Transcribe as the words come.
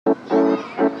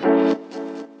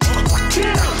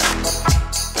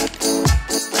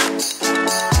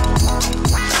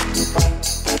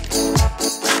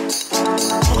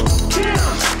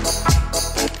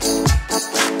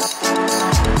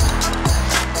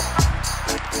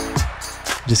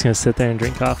Just gonna sit there and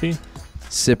drink coffee,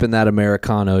 sipping that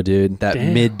Americano, dude. That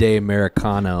Damn. midday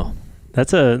Americano.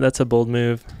 That's a bold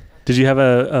move. Did you have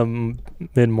a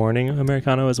mid-morning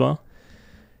Americano as well?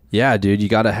 Yeah, dude. You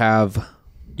gotta have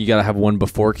one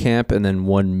before camp and then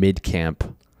one mid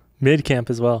camp. Mid camp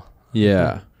as well.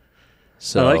 Yeah.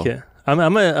 So I like it.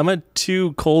 I'm a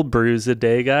 2 cold brews a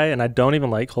day guy, and I don't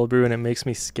even like cold brew, and it makes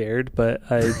me scared, but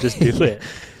I just do it.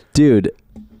 Dude,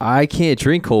 I can't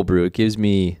drink cold brew. It gives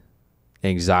me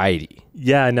anxiety.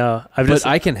 Yeah, I know. But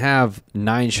I can have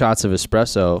 9 shots of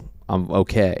espresso. I'm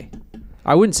okay.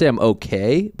 I wouldn't say I'm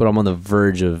okay, but I'm on the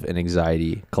verge of an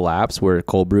anxiety collapse where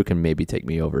cold brew can maybe take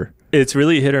me over. It's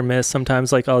really hit or miss.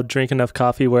 Sometimes like I'll drink enough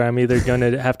coffee where I'm either going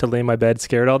to have to lay in my bed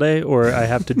scared all day, or I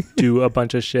have to do a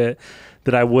bunch of shit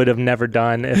that I would have never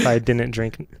done if I didn't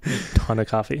drink a ton of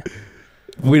coffee.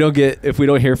 If we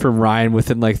don't hear from Ryan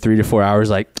within like 3 to 4 hours,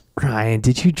 like, Ryan,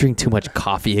 did you drink too much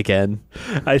coffee again?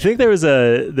 I think there was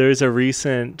a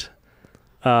recent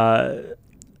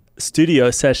studio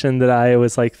session that I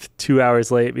was like 2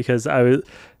 hours late because you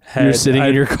were sitting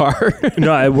in your car.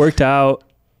 No, I worked out,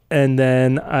 and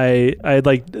then I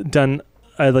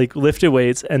lifted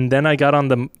weights, and then I got on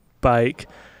the bike,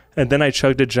 and then I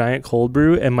chugged a giant cold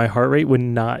brew, and my heart rate would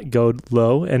not go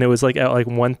low, and it was like at like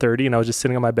 130, and I was just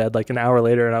sitting on my bed like an hour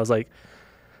later, and I was like,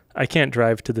 I can't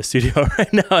drive to the studio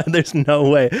right now. There's no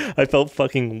way. I felt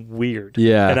fucking weird.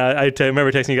 Yeah. And I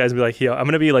remember texting you guys and be like, yo, I'm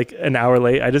going to be like an hour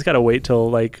late. I just got to wait till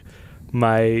like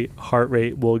my heart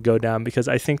rate will go down, because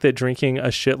I think that drinking a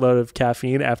shitload of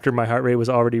caffeine after my heart rate was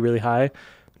already really high,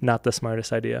 not the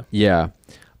smartest idea. Yeah.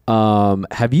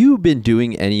 Have you been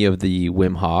doing any of the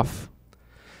Wim Hof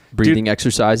breathing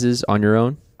exercises on your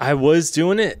own? I was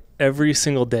doing it every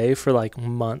single day for like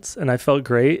months, and I felt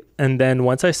great. And then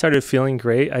once I started feeling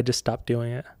great, I just stopped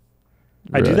doing it.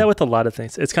 Really? I do that with a lot of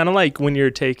things. It's kind of like when you're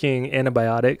taking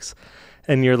antibiotics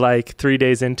and you're like 3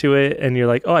 days into it and you're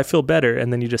like, oh, I feel better.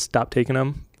 And then you just stop taking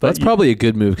them. But that's probably a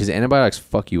good move, because antibiotics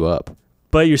fuck you up.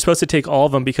 But you're supposed to take all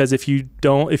of them, because if you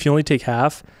only take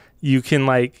half, you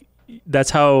can that's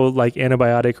how like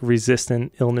antibiotic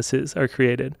resistant illnesses are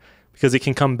created. Because it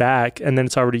can come back, and then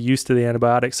it's already used to the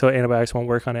antibiotics, so antibiotics won't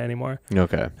work on it anymore.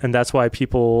 Okay. And that's why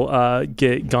people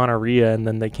get gonorrhea, and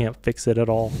then they can't fix it at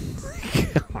all.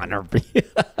 Gonorrhea.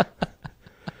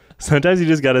 Sometimes you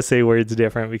just got to say words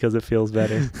different because it feels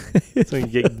better. So you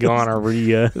get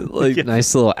gonorrhea. Like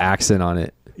nice little accent on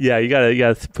it. Yeah, you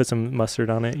gotta put some mustard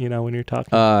on it, when you're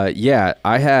talking. Yeah,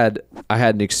 I had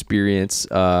an experience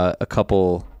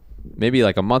maybe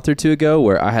like a month or two ago,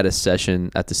 where I had a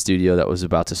session at the studio that was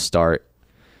about to start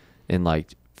in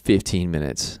like 15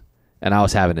 minutes, and I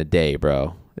was having a day,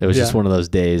 bro. It was just one of those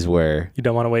days where you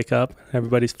don't want to wake up,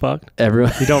 everybody's fucked.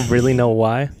 Everyone, you don't really know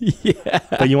why. Yeah.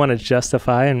 But you want to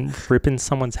justify and ripping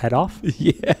someone's head off.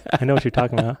 Yeah. I know what you're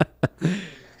talking about.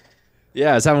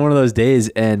 Yeah, I was having one of those days,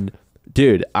 and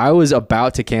dude, I was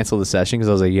about to cancel the session because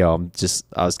I was like,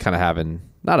 I was kind of having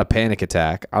not a panic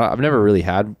attack. I've never really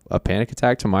had a panic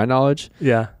attack to my knowledge.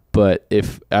 Yeah. But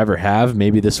if I ever have,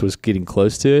 maybe this was getting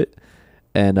close to it.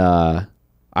 And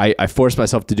I forced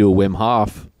myself to do a Wim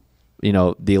Hof, the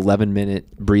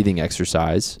 11-minute breathing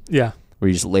exercise. Yeah. Where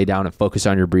you just lay down and focus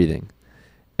on your breathing.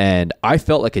 And I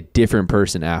felt like a different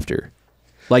person after.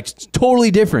 Like totally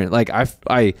different. Like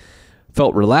I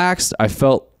felt relaxed. I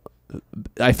felt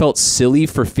silly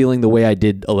for feeling the way I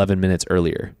did 11 minutes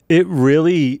earlier. It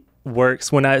really works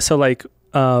but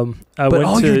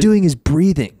all you're doing is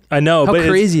breathing. I know. How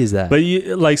crazy is that?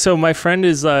 But so my friend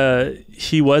is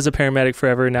he was a paramedic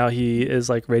forever. Now he is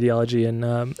like radiology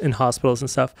in hospitals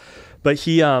and stuff. But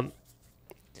he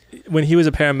when he was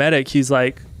a paramedic, he's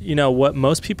like, what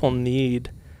most people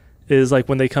need is like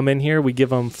when they come in here, we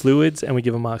give them fluids and we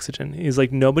give them oxygen. He's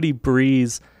like, nobody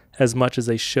breathes as much as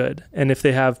they should, and if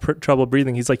they have trouble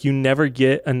breathing, he's like, you never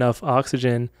get enough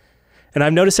oxygen. And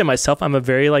I've noticed it myself. I'm a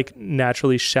very like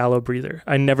naturally shallow breather.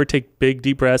 I never take big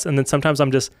deep breaths, and then sometimes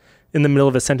I'm just in the middle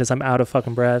of a sentence, I'm out of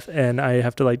fucking breath, and I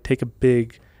have to like take a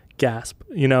big gasp,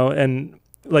 and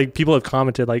like people have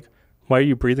commented like, why are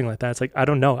you breathing like that? It's like, I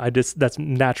don't know, that's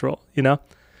natural,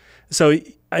 so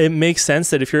it makes sense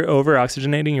that if you're over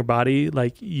oxygenating your body,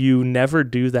 like you never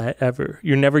do that ever.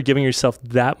 You're never giving yourself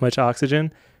that much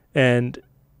oxygen, and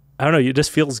I don't know, it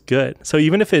just feels good. So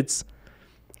even if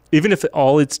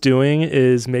all it's doing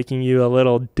is making you a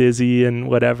little dizzy and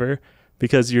whatever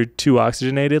because you're too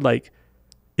oxygenated, like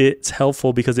it's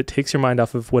helpful because it takes your mind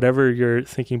off of whatever you're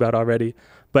thinking about already.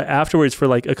 But afterwards, for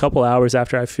like a couple hours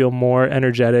after, I feel more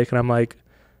energetic and I'm like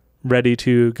ready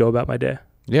to go about my day.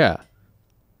 Yeah.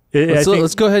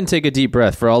 Let's go ahead and take a deep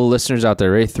breath for all the listeners out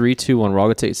there. Ready? 3, 2, 1. We're all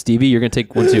going to take. Stevie, you're going to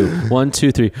take 1, 2. 1,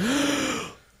 2, 3.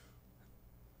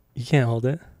 You can't hold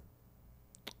it.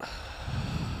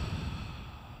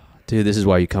 Dude, this is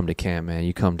why you come to camp, man.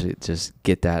 You come to just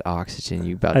get that oxygen.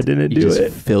 You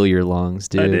just fill your lungs,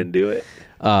 dude. I didn't do it.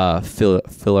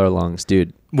 Fill our lungs,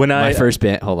 dude. My first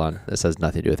band, hold on. This has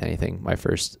nothing to do with anything. My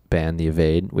first band, The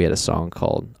Evade, we had a song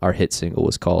called, our hit single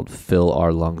was called Fill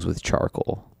Our Lungs with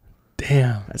Charcoal.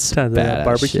 Damn. That's badass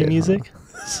barbecue shit, music.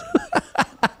 Huh?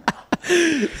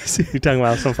 So you're talking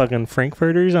about some fucking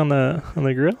frankfurters on the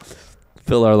grill?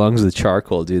 Fill our lungs with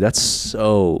charcoal, dude. That's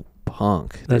so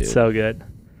punk, dude. That's so good.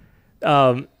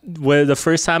 When the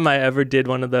first time I ever did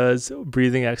one of those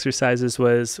breathing exercises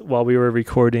was while we were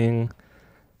recording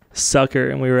Sucker,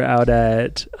 and we were out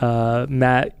at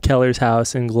Matt Keller's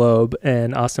house in Globe,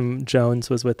 and Austin Jones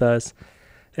was with us,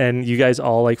 and you guys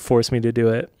all like forced me to do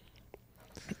it.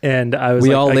 And I was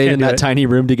we all laid in that tiny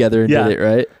room together and did it,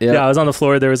 right? Yep. Yeah, I was on the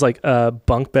floor. There was like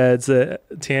bunk beds,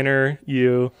 Tanner,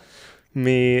 you,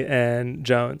 me, and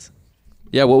Jones.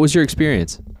 Yeah, what was your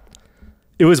experience?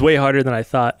 It was way harder than I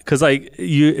thought, because like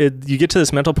you get to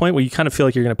this mental point where you kind of feel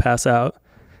like you're gonna pass out,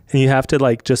 and you have to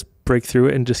like just break through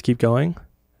it and just keep going,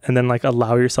 and then like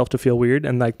allow yourself to feel weird,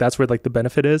 and like that's where like the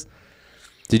benefit is.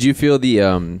 Did you feel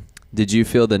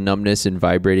the numbness and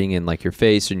vibrating in like your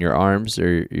face and your arms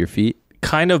or your feet?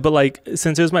 Kind of, but like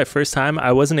since it was my first time,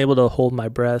 I wasn't able to hold my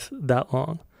breath that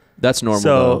long. That's normal.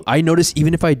 So I notice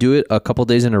even if I do it a couple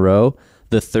days in a row,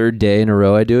 the third day in a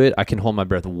row I do it, I can hold my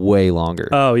breath way longer.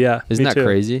 Oh yeah. Isn't that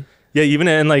crazy? Yeah, even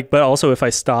and like, but also if I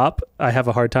stop, I have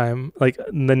a hard time. Like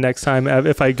the next time,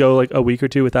 if I go like a week or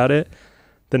two without it,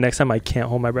 the next time I can't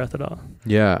hold my breath at all.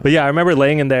 Yeah. But yeah, I remember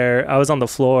laying in there, I was on the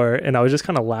floor and I was just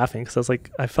kind of laughing because I was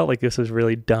like, I felt like this was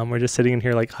really dumb. We're just sitting in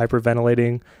here like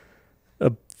hyperventilating,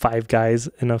 5 guys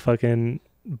in a fucking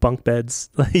bunk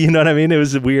beds. You know what I mean? It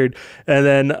was weird. And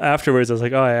then afterwards I was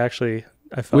like, oh, I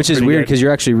felt which is weird because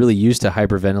you're actually really used to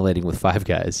hyperventilating with 5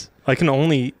 guys. I can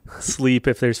only sleep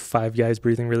if there's 5 guys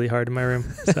breathing really hard in my room.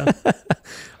 So.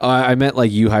 I meant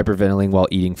like you hyperventilating while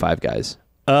eating 5 guys.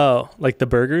 Oh, like the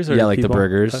burgers? Or yeah, like people? The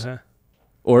burgers. Okay.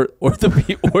 Or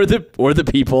the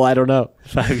people, I don't know.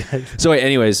 5 guys. So wait,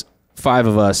 anyways, 5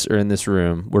 of us are in this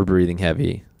room. We're breathing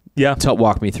heavy. Yeah.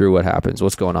 Walk me through what happens.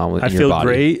 What's going on with your body? I feel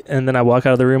great, and then I walk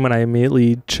out of the room and I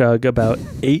immediately chug about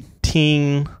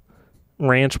 18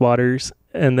 ranch waters,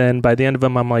 and then by the end of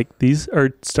them I'm like, these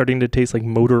are starting to taste like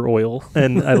motor oil.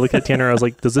 And I look at Tanner, I was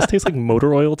like, does this taste like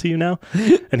motor oil to you now?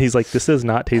 And he's like, this does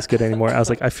not taste good anymore. I was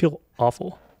like, I feel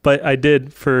awful. But I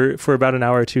did for about an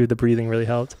hour or two. The breathing really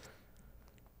helped.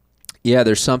 Yeah,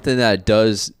 there's something that it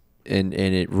does, and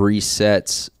it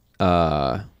resets.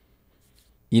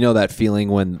 You know that feeling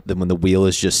when the wheel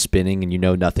is just spinning and you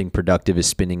know nothing productive is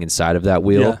spinning inside of that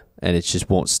wheel, and it just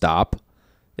won't stop.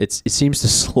 It seems to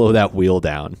slow that wheel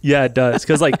down. Yeah, it does.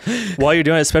 Because like while you're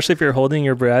doing it, especially if you're holding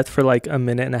your breath for like a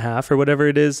minute and a half or whatever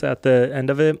it is at the end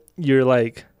of it, you're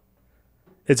like,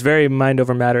 it's very mind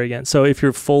over matter again. So if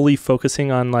you're fully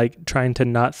focusing on like trying to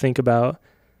not think about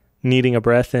needing a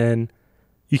breath in,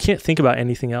 you can't think about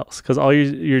anything else because all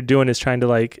you're doing is trying to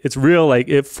like, it's real, like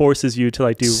it forces you to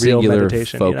like do singular real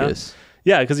meditation. Focus.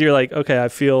 You know? Yeah, because you're like, okay, I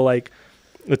feel like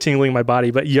a tingling in my body.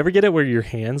 But you ever get it where your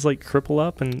hands like cripple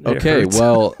up and okay, it hurts?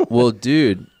 well,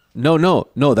 dude, no,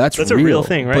 that's a real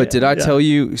thing, right? But did I tell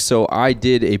you? So I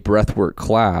did a breathwork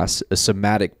class, a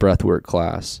somatic breathwork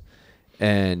class,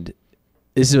 and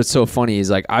this is what's so funny is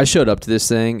like I showed up to this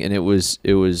thing and it was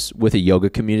with a yoga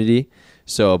community,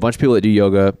 so a bunch of people that do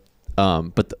yoga.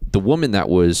 But the woman that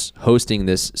was hosting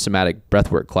this somatic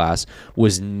breathwork class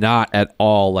was not at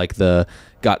all like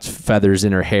got feathers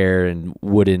in her hair and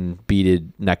wooden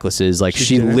beaded necklaces. Like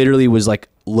she literally was like,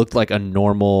 looked like a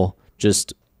normal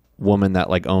just woman that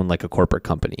like owned like a corporate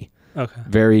company. Okay.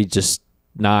 Very just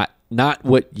not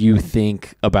what you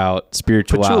think about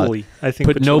spirituality. Patchouli. I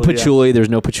think no patchouli. Yeah. There's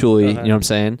no patchouli. You know what I'm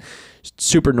saying?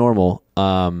 Super normal.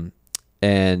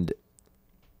 And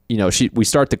you know, we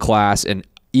start the class and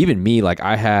even me, like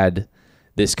I had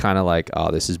this kind of like,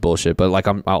 oh, this is bullshit, but like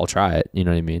I'll try it. You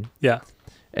know what I mean? Yeah.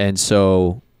 And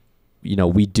so, you know,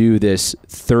 we do this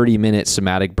 30-minute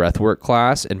somatic breathwork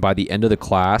class. And by the end of the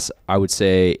class, I would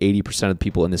say 80% of the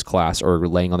people in this class are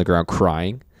laying on the ground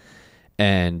crying.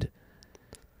 And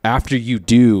after you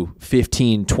do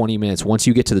 15, 20 minutes, once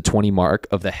you get to the 20 mark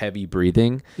of the heavy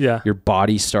breathing, your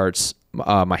body starts,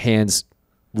 my hands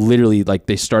literally like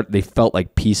they felt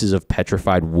like pieces of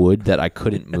petrified wood that I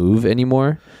couldn't move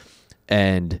anymore.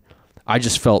 And I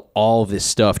just felt all of this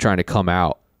stuff trying to come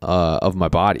out of my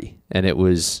body. And it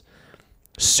was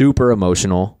super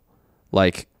emotional.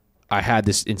 Like, I had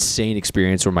this insane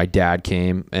experience where my dad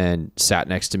came and sat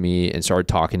next to me and started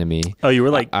talking to me. Oh, you were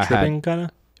like tripping kind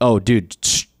of? Oh, dude,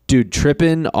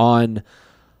 tripping on.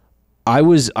 I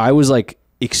was like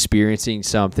experiencing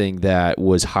something that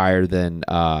was higher than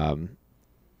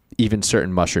even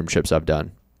certain mushroom trips I've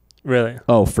done. Really?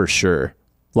 Oh, for sure.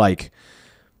 Like,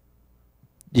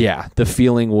 yeah, the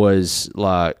feeling was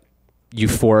like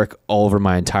euphoric all over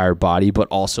my entire body, but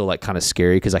also like kind of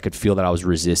scary because I could feel that I was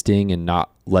resisting and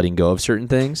not letting go of certain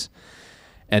things.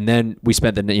 And then we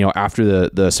spent after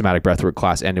the somatic breathwork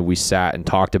class ended, we sat and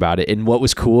talked about it. And what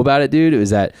was cool about it, dude, was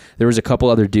that there was a couple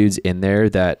other dudes in there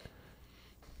that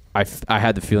I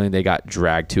had the feeling they got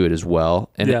dragged to it as well.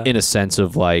 And in a sense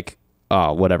of like,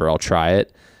 oh, whatever, I'll try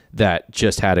it. That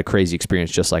just had a crazy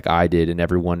experience just like I did. And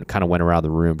everyone kind of went around the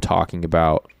room talking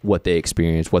about what they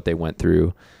experienced, what they went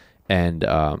through. And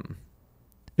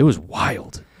it was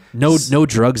wild. No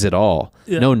drugs at all.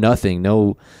 Yeah. No nothing.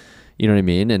 No, you know what I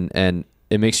mean? And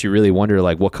it makes you really wonder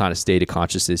like what kind of state of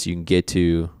consciousness you can get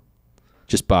to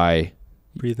just by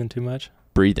breathing too much.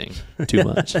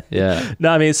 Yeah. No,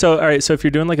 I mean, so all right, so if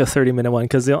you're doing like a 30-minute one,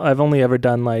 because I've only ever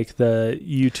done like the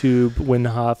YouTube Wim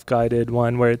Hof guided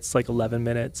one where it's like 11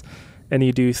 minutes and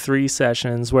you do 3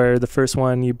 sessions where the first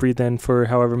one you breathe in for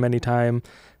however many time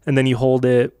and then you hold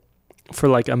it for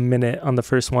like a minute on the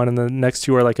first one and the next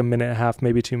 2 are like a minute and a half,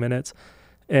 maybe 2 minutes.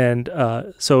 And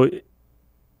so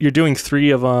you're doing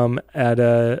 3 of them at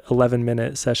a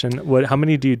 11-minute session. How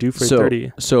many do you do for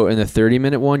 30? So in the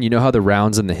 30-minute one, you know how the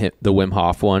rounds in the Wim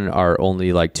Hof one are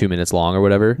only like 2 minutes long or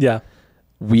whatever? Yeah.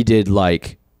 We did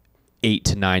like 8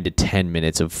 to 9 to 10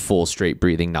 minutes of full straight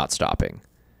breathing, not stopping.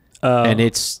 And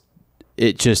it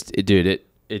takes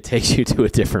you to a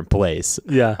different place.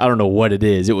 Yeah. I don't know what it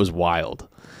is. It was wild.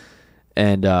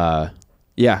 And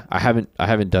yeah, I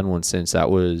haven't done one since.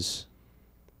 That was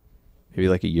maybe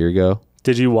like a year ago.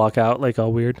 Did you walk out like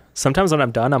all weird? Sometimes when I'm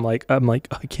done, I'm like, oh,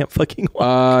 I can't fucking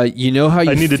walk. You know how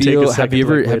you need feel? To take a second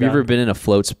have you ever been in a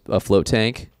float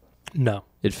tank? No.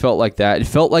 It felt like that. It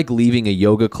felt like leaving a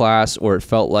yoga class, or it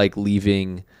felt like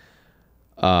leaving,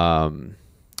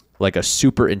 like a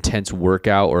super intense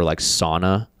workout or like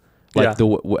sauna. Like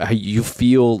you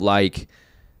feel like,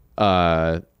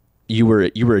 you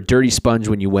were a dirty sponge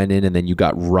when you went in, and then you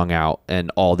got wrung out, and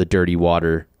all the dirty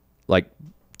water like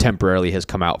temporarily has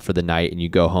come out for the night, and you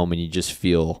go home and you just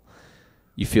feel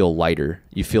lighter.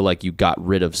 You feel like you got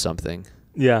rid of something.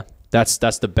 Yeah, that's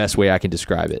the best way I can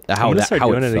describe it. How it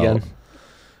felt. Again.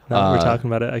 Now we're talking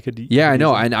about it. I could. Yeah, I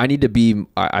know. I need to be.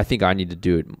 I think I need to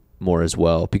do it more as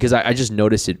well, because I just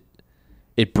notice it.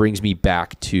 It brings me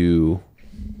back to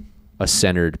a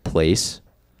centered place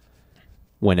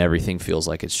when everything feels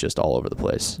like it's just all over the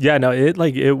place. Yeah, no,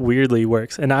 it weirdly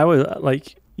works. And I was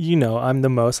like, I'm the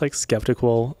most like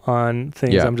skeptical on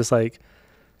things. Yeah. I'm just like,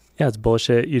 yeah, it's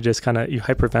bullshit. You just kind of, you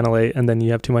hyperventilate and then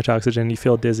you have too much oxygen, you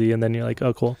feel dizzy, and then you're like,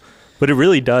 oh, cool. But it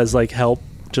really does like help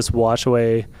just wash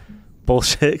away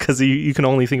bullshit, because you can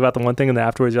only think about the one thing, and then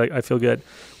afterwards you're like, I feel good.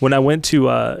 When I went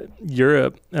to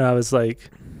Europe, and I was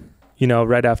like,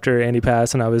 right after Andy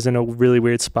passed, and I was in a really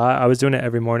weird spot. I was doing it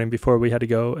every morning before we had to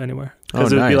go anywhere.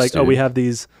 Because it would be like, dude. We have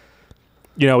these,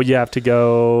 you have to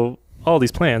go, all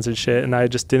these plans and shit. And I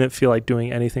just didn't feel like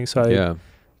doing anything. So I'd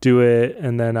do it,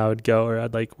 and then I would go, or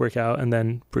I'd like work out and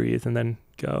then breathe and then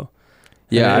go.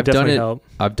 Yeah, I've done it. Helped.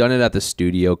 I've done it at the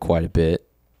studio quite a bit.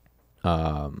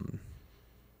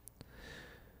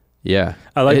 Yeah.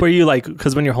 I like where you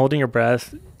because when you're holding your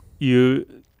breath, you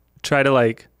try to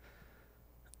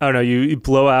I don't know, you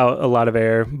blow out a lot of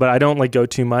air, but I don't go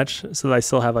too much, so that I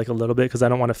still have a little bit, because I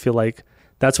don't want to feel like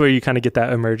that's where you kind of get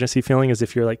that emergency feeling, is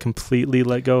if you're completely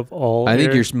let go of all I air.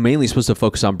 think you're mainly supposed to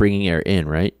focus on bringing air in,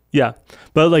 right? Yeah.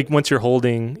 But once you're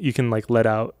holding, you can let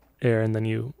out air and then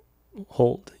you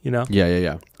hold,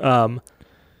 Yeah.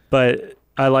 But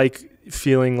I like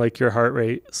feeling your heart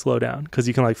rate slow down, because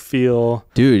you can feel,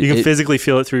 dude, you can physically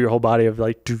feel it through your whole body of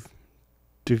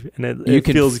and it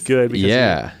feels good.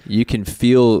 Because you can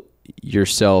feel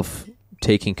yourself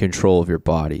taking control of your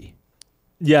body.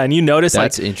 Yeah, and you notice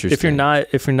that's interesting. If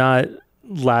you're not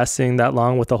lasting that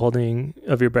long with the holding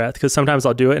of your breath, because sometimes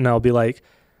I'll do it and I'll be like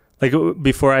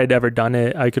before I'd ever done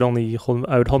it, I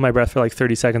would hold my breath for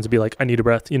 30 seconds and be like, I need a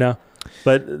breath,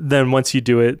 But then once you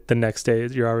do it, the next day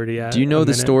you're already at. Do you know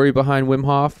the story behind Wim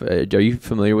Hof? Are you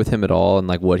familiar with him at all, and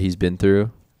what he's been through?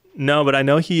 No, but I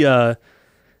know he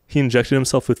he injected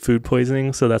himself with food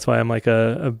poisoning, so that's why I'm like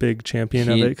a big champion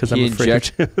of it, because I'm afraid of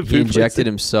food he injected poisoning.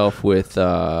 himself with E.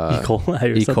 coli or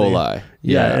E. something. coli.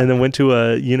 Yeah, and then went to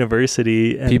a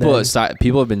university. And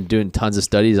people have been doing tons of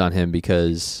studies on him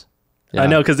because... I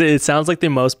know, because it sounds like the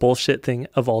most bullshit thing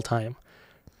of all time.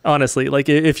 Honestly, like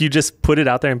if you just put it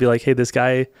out there and be like, hey, this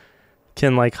guy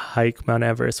can like hike Mount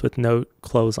Everest with no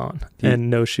clothes on and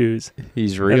no shoes.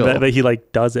 He's real. But he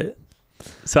like does it.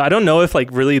 So I don't know if like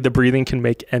really the breathing can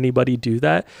make anybody do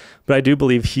that, but I do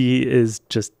believe he is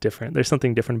just different. There's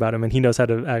something different about him, and he knows how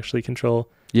to actually control.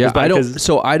 Yeah,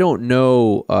 I don't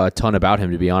know a ton about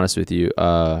him, to be honest with you.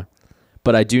 But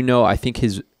I do know, I think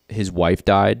his wife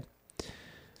died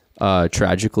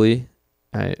tragically.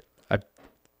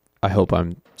 I hope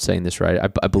I'm saying this right.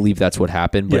 I believe that's what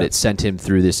happened, but it sent him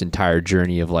through this entire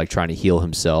journey of like trying to heal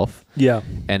himself. Yeah.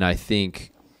 And I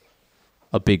think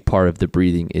a big part of the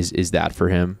breathing is that for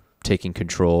him, taking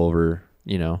control over,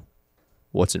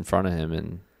 what's in front of him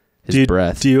and his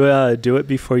breath. Do you do it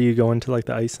before you go into like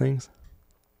the ice things?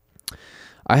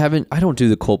 I don't do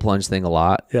the cold plunge thing a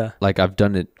lot. Yeah. Like I've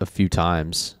done it a few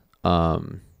times.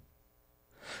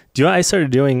 Do you know what I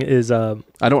started doing is I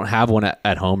don't have one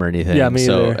at home or anything. Yeah, me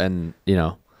either. And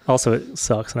also it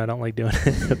sucks and I don't like doing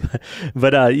it.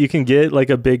 but you can get like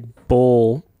a big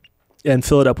bowl and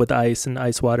fill it up with ice and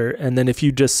ice water, and then if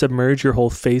you just submerge your whole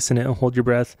face in it and hold your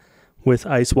breath with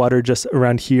ice water just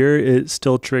around here, it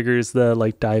still triggers the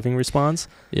like diving response.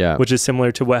 Yeah. Which is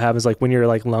similar to what happens like when your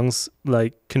like lungs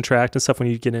like contract and stuff when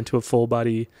you get into a full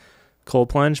body cold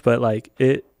plunge, but like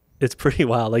it's pretty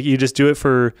wild. Like you just do it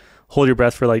hold your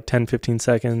breath for like 10-15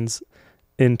 seconds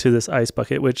into this ice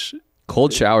bucket, which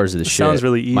cold showers are the shit. Sounds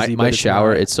really easy. My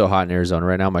shower, it's so hot in Arizona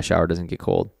right now, my shower doesn't get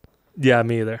cold. Yeah,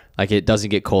 me either. Like it doesn't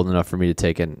get cold enough for me to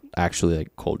take an actually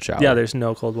like cold shower. Yeah, there's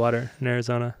no cold water in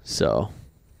Arizona. So,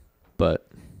 but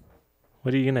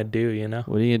what are you gonna do?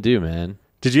 What are you gonna do, man?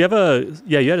 Did you have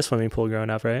you had a swimming pool growing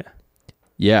up, right?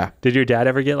 Yeah. Did your dad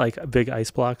ever get like big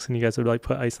ice blocks and you guys would like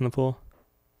put ice in the pool?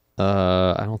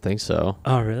 I don't think so.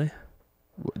 Oh, really?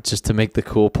 Just to make the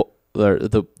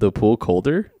the pool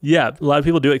colder? Yeah, a lot of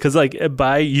people do it because like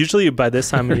usually by this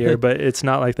time of year, but it's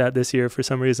not like that this year for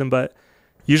some reason. But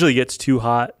usually it gets too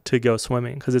hot to go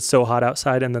swimming because it's so hot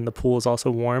outside, and then the pool is also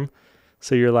warm,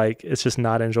 so you're like it's just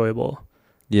not enjoyable.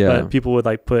 Yeah. But people would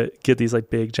like get these like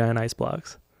big giant ice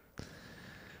blocks.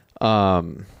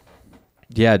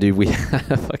 Yeah, dude, we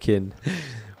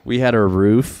had a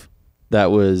roof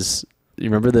that was. You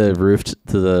remember the roof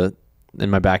in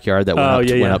my backyard that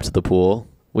went up to the pool?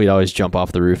 We'd always jump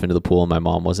off the roof into the pool and my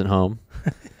mom wasn't home.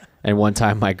 And one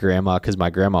time because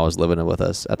my grandma was living with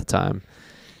us at the time,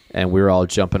 and we were all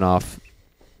jumping off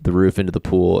the roof into the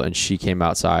pool, and she came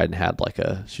outside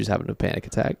and she was having a panic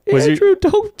attack. Andrew,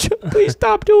 please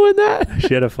stop doing that.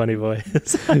 She had a funny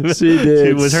voice. She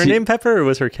did. Was her name Pepper or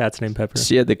was her cat's name Pepper?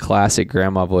 She had the classic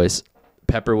grandma voice.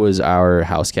 Pepper was our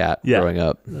house cat growing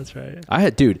up. That's right.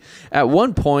 At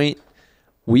one point,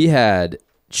 we had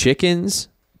chickens,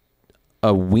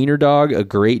 a wiener dog, a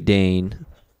Great Dane,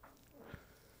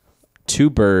 2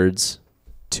 birds,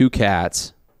 2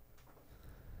 cats,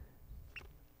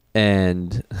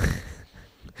 and...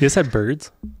 You guys had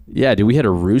birds? Yeah, dude, we had a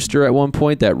rooster at one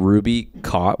point that Ruby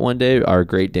caught one day, our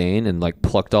Great Dane, and like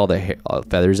plucked all the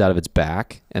feathers out of its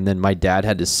back. And then my dad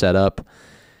had to set up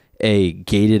a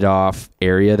gated off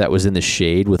area that was in the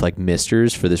shade with like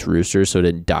misters for this rooster so it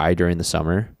didn't die during the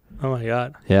summer. Oh my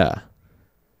God. Yeah.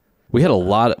 We had a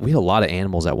lot of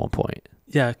animals at one point.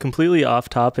 Yeah, completely off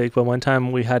topic, but one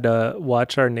time we had to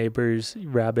watch our neighbor's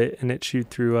rabbit and it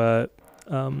chewed through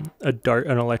an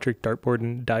electric dartboard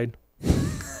and died.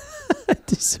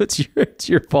 So it's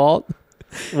your fault?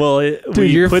 Well, we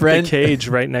put the cage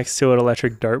right next to an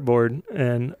electric dartboard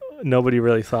and nobody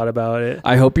really thought about it.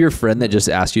 I hope your friend that just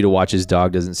asked you to watch his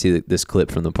dog doesn't see this clip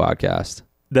from the podcast.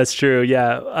 That's true.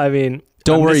 Yeah. I mean,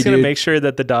 I'm just going to make sure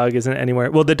that the dog isn't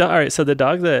anywhere. Well, all right. So the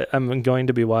dog that I'm going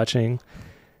to be watching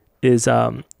is,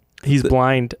 he's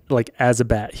blind, like as a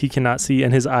bat. He cannot see,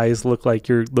 and his eyes look like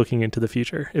you're looking into the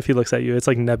future. If he looks at you, it's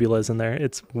like nebulas in there.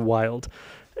 It's wild.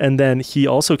 And then he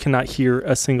also cannot hear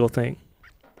a single thing.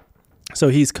 So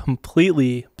he's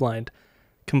completely blind,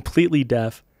 completely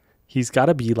deaf. He's got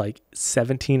to be like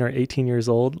 17 or 18 years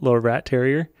old, little rat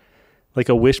terrier, like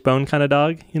a Wishbone kind of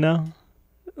dog,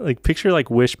 like picture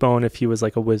like Wishbone if he was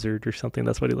like a wizard or something.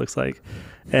 That's what he looks like.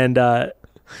 And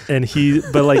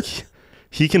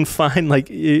he can find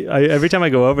every time I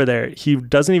go over there, he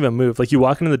doesn't even move. Like you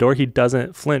walk into the door, he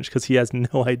doesn't flinch because he has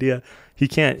no idea. He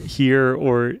can't hear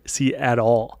or see at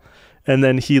all. And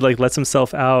then he like lets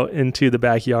himself out into the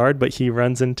backyard, but he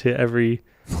runs into every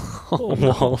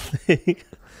wall thing.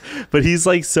 But he's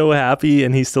like so happy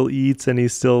and he still eats and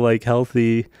he's still like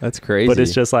healthy. That's crazy. But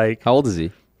it's just like, how old is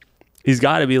he? He's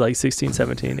got to be like 16,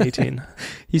 17, 18.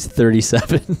 He's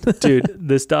 37. Dude,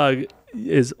 this dog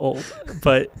is old,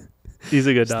 but he's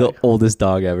a good dog. The oldest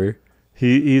dog ever.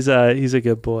 He's a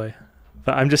good boy.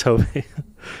 But I'm just hoping,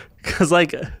 because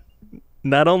like,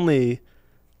 not only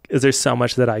is there so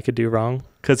much that I could do wrong,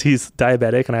 because he's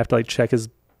diabetic and I have to like check his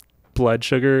blood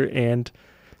sugar and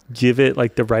give it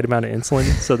like the right amount of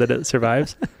insulin so that it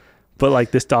survives. But like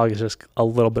this dog is just a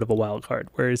little bit of a wild card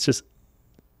where it's just,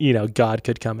 you know, God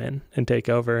could come in and take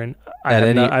over, and I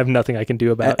have nothing I can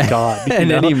do about God.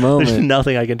 At any moment, there's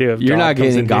nothing I can do. If you're God not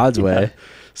getting in God's way. Yeah.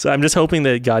 So I'm just hoping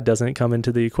that God doesn't come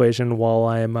into the equation while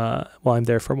I'm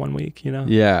there for 1 week. You know?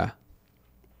 Yeah.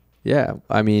 Yeah.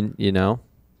 I mean, you know,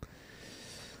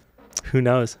 who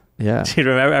knows? Yeah. Dude,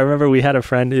 I remember we had a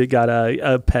friend who got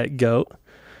a pet goat.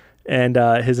 And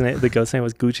the goat's name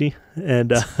was Gucci.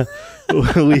 And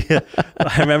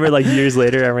I remember like years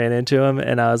later, I ran into him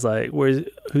and I was like,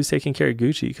 who's taking care of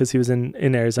Gucci? Because he was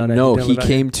in Arizona. No, he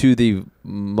came to the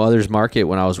mother's market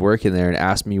when I was working there and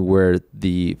asked me where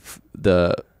he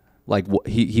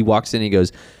walks in and he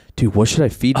goes, dude, what should I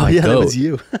feed my goat? That was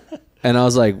you. And I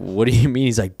was like, what do you mean?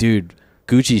 He's like, dude,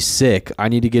 Gucci's sick. I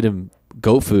need to get him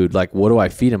goat food. Like, what do I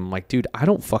feed him? I'm like, dude, I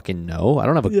don't fucking know. I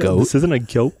don't have a goat. This isn't a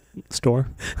goat store.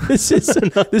 This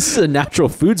is a natural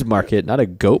foods market, not a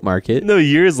goat market. No,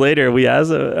 years later we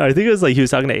asked I think it was like he was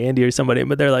talking to Andy or somebody,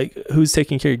 but they're like, who's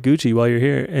taking care of Gucci while you're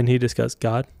here? And he just goes,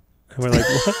 God. And we're like,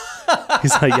 what?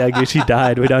 He's like, yeah, Gucci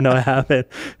died. We don't know what happened.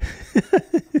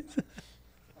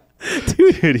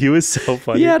 Dude, he was so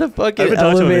funny. He had a fucking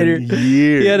elevator.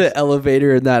 He had an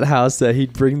elevator in that house that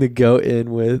he'd bring the goat in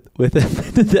with him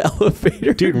into the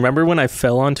elevator. Dude, remember when I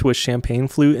fell onto a champagne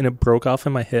flute and it broke off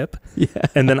in my hip? Yeah.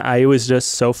 And then I was just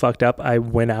so fucked up. I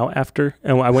went out after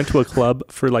and I went to a club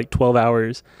for like 12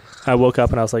 hours. I woke up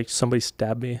and I was like, somebody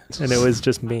stabbed me. And it was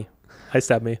just me. I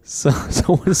stabbed me. So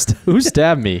who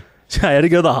stabbed me? I had to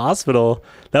go to the hospital.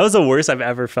 That was the worst I've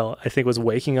ever felt. I think was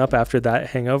waking up after that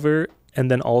hangover and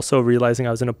then also realizing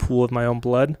I was in a pool of my own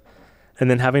blood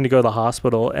and then having to go to the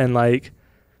hospital and like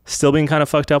still being kind of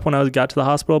fucked up when I got to the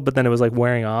hospital, but then it was like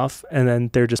wearing off and then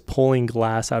they're just pulling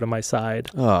glass out of my side.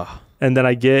 And then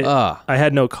I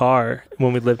had no car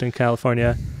when we lived in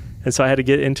California. And so I had to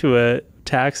get into a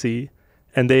taxi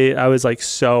and I was like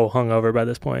so hungover by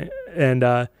this point. And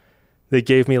they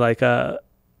gave me like a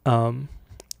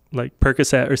like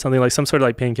Percocet or something, like some sort of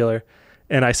like painkiller.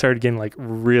 And I started getting like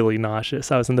really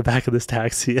nauseous. I was in the back of this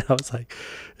taxi and I was like,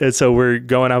 and so we're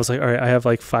going, I was like, all right, I have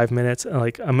like 5 minutes. And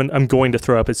like, I'm going to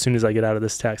throw up as soon as I get out of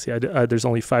this taxi. There's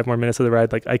only 5 more minutes of the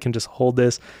ride. Like I can just hold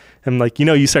this. And like, you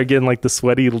know, you start getting like the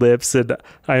sweaty lips and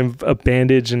I'm a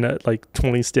bandage and like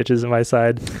 20 stitches in my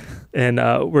side. And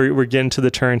we're getting to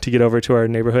the turn to get over to our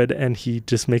neighborhood. And he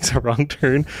just makes a wrong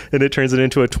turn and it turns it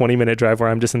into a 20-minute drive where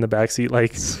I'm just in the backseat,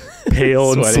 like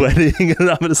pale and sweating. And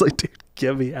I'm just like, dude,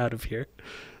 get me out of here.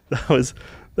 That was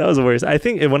the worst. I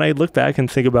think when I look back and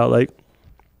think about like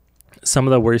some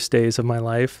of the worst days of my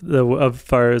life, as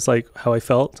far as like how I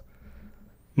felt,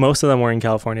 most of them were in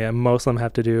California. And most of them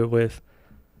have to do with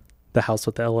the house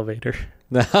with the elevator.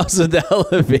 The house with the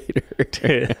elevator.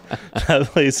 Dude, that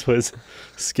place was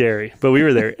scary. But we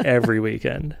were there every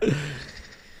weekend.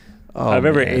 I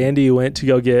remember Andy went to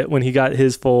go get, when he got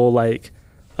his full like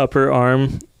upper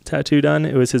arm tattoo done,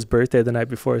 it was his birthday the night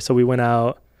before. So we went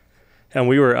out and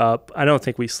we were up. I don't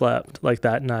think we slept like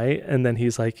that night. And then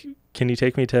he's like, can you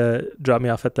take me to drop me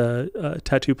off at the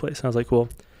tattoo place? And I was like, cool.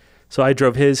 So I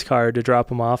drove his car to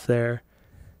drop him off there.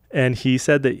 And he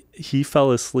said that he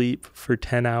fell asleep for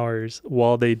 10 hours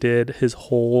while they did his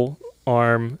whole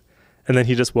arm. And then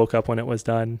he just woke up when it was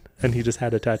done and he just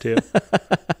had a tattoo.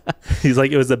 He's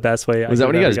like, it was the best way. Was that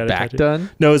when he got his back done?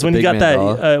 No, it was when he got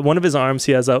that, one of his arms,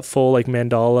 he has a full like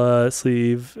mandala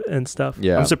sleeve and stuff.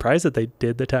 Yeah. I'm surprised that they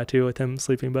did the tattoo with him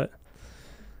sleeping, but.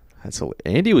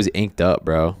 Andy was inked up,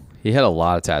 bro. He had a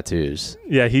lot of tattoos.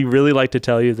 Yeah, he really liked to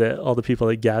tell you that all the people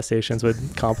at gas stations would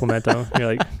compliment him.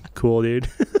 You're like, cool, dude.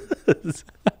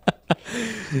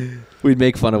 We'd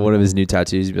make fun of one of his new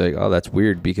tattoos. He'd be like, oh, that's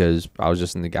weird because I was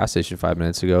just in the gas station 5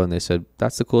 minutes ago and they said,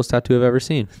 that's the coolest tattoo I've ever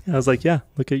seen. I was like, yeah,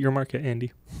 look at your market,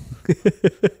 Andy.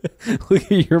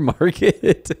 Look at your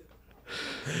market.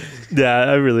 Yeah,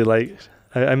 I really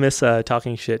I miss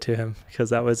talking shit to him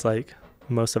because that was like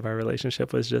most of our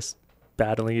relationship was just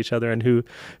battling each other and who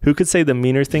could say the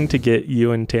meaner thing to get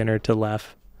you and Tanner to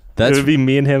laugh. It would be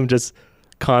me and him just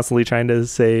constantly trying to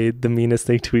say the meanest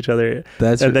thing to each other.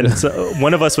 And then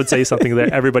one of us would say something that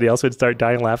everybody else would start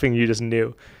dying laughing. You just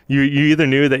knew. You either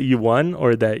knew that you won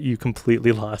or that you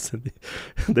completely lost.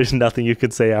 There's nothing you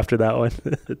could say after that one.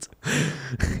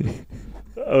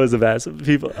 It was the best.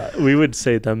 People, we would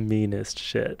say the meanest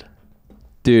shit.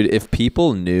 Dude, if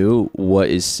people knew what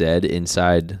is said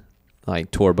inside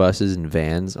like tour buses and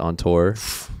vans on tour,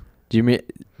 do you mean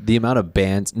the amount of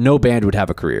bands? No band would have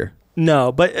a career.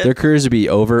 No, but their careers would be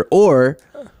over. Or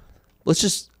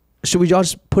should we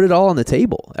just put it all on the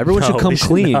table? Everyone should come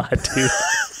clean. Not, dude.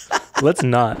 Let's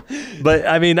not. But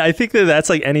I mean, I think that's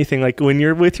like anything. Like when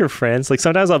you're with your friends, like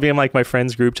sometimes I'll be in like my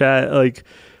friends group chat, like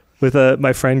with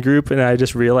my friend group, and I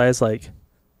just realize like,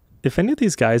 if any of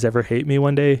these guys ever hate me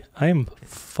one day, I am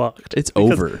fucked. It's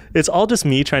over. It's all just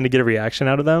me trying to get a reaction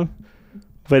out of them.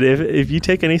 But if you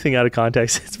take anything out of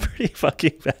context, it's pretty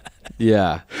fucking bad.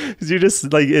 Yeah. Because you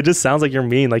just like, it just sounds like you're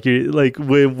mean. Like you like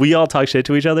when we all talk shit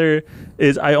to each other,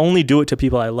 I only do it to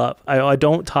people I love. I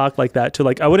don't talk like that to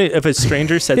like, I wouldn't, if a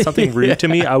stranger said something rude to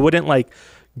me, I wouldn't like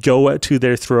go to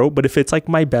their throat. But if it's like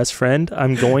my best friend,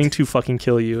 I'm going to fucking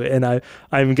kill you. And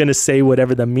I'm going to say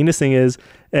whatever the meanest thing is.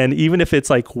 And even if it's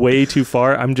like way too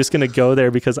far, I'm just going to go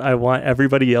there because I want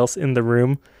everybody else in the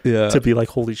room to be like,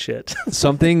 holy shit.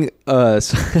 Something,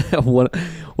 one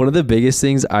of the biggest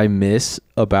things I miss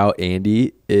about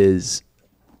Andy is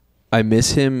I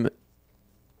miss him.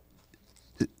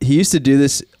 He used to do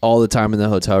this all the time in the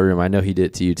hotel room. I know he did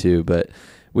it to you too, but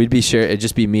it'd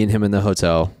just be me and him in the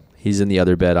hotel. He's in the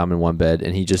other bed, I'm in one bed,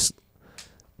 and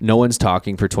no one's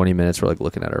talking for 20 minutes. We're like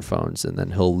looking at our phones, and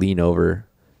then he'll lean over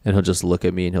and he'll just look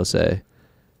at me and he'll say,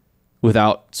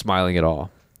 without smiling at all,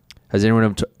 has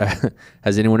anyone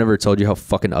ever told you how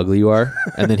fucking ugly you are?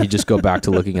 And then he'd just go back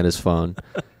to looking at his phone.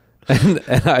 And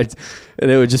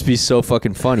it would just be so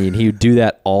fucking funny. And he would do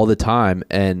that all the time.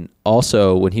 And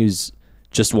also when he was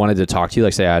just wanted to talk to you,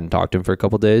 like say I hadn't talked to him for a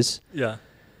couple of days. Yeah.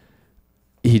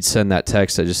 He'd send that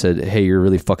text that just said, hey, you're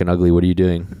really fucking ugly. What are you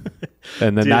doing?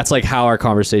 And then that's like how our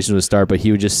conversation would start. But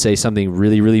he would just say something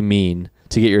really, really mean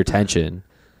to get your attention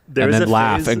and then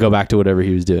laugh and go back to whatever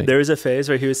he was doing. There was a phase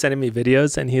where he was sending me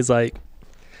videos and he's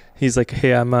like,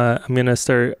 hey,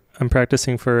 I'm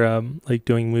practicing for like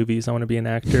doing movies. I want to be an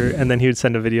actor. And then he would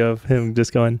send a video of him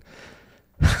just going,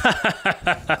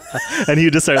 and he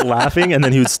would just start laughing, and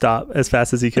then he would stop as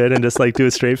fast as he could and just like do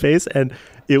a straight face. And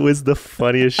it was the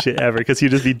funniest shit ever because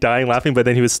he'd just be dying laughing, but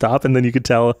then he would stop, and then you could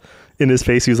tell in his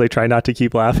face he was like trying not to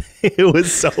keep laughing. It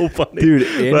was so funny, dude.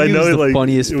 Andy was the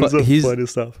funniest.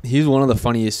 Funniest stuff. He's one of the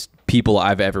funniest people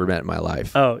I've ever met in my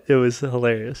life. Oh, it was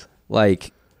hilarious.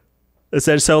 Like,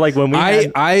 so like when we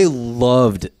I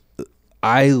loved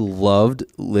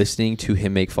listening to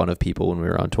him make fun of people when we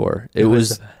were on tour. It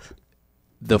was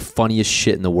the funniest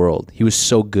shit in the world. He was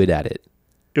so good at it.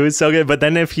 It was so good. But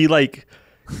then if he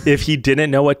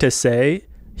didn't know what to say,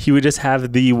 he would just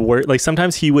have the word. Like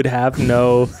sometimes he would have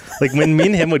like when me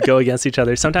and him would go against each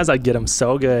other, sometimes I'd get him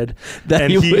so good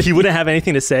that he wouldn't have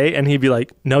anything to say. And he'd be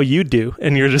like, no, you do.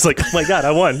 And you're just like, oh my God,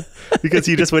 I won. Because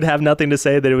he just would have nothing to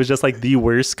say, that it was just like the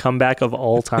worst comeback of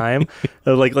all time.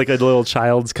 like a little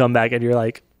child's comeback. And you're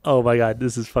like, oh my God,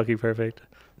 this is fucking perfect.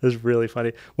 It was really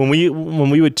funny. When we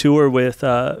would tour with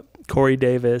Corey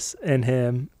Davis and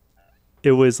him,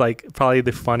 it was like probably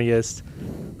the funniest.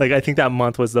 Like I think that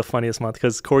month was the funniest month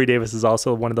because Corey Davis is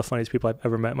also one of the funniest people I've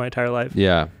ever met in my entire life.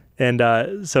 Yeah.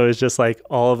 And so it's just like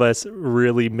all of us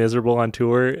really miserable on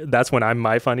tour. That's when I'm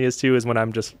my funniest too, is when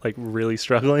I'm just like really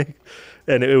struggling.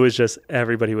 And it was just,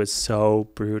 everybody was so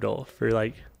brutal for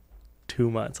like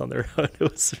 2 months on the road.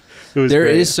 It was there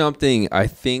great. is something, I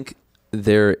think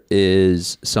there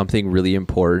is something really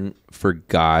important for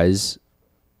guys,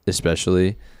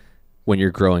 especially when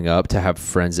you're growing up, to have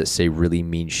friends that say really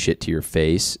mean shit to your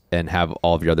face and have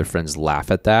all of your other friends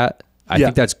laugh at that. I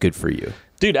think that's good for you.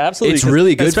 Dude, absolutely. It's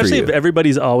really good for you. Especially if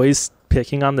everybody's always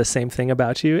picking on the same thing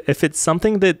about you. If it's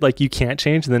something that like you can't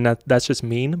change, then that's just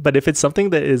mean. But if it's something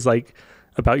that is like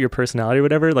about your personality or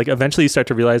whatever, like eventually you start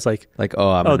to realize like I'm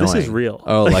annoying. This is real.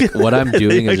 Oh, like what I'm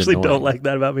doing is actually annoying. Don't like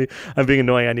that about me. I'm being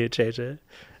annoying. I need to change it.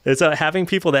 It's having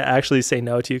people that actually say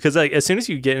no to you, because like as soon as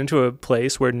you get into a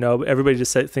place where everybody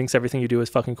just thinks everything you do is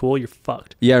fucking cool, you're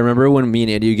fucked. Yeah, remember when me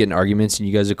and Andy would get in arguments and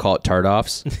you guys would call it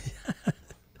tart-offs?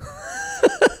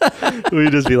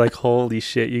 We'd just be like, holy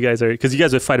shit, you guys are, because you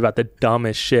guys would fight about the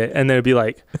dumbest shit, and then it'd be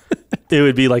like, it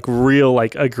would be like real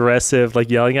like aggressive, like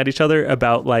yelling at each other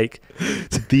about like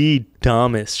the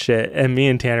dumbest shit, and me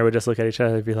and Tanner would just look at each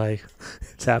other and be like,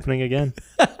 it's happening again.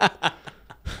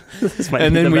 This might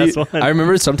And be then the best one. I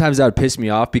remember sometimes that would piss me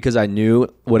off because I knew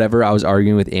whatever I was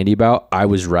arguing with Andy about, I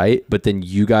was right. But then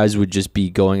you guys would just be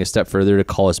going a step further to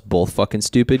call us both fucking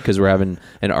stupid because we're having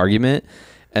an argument.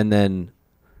 And then,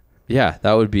 yeah,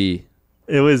 that would be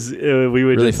we would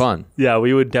really fun. Yeah,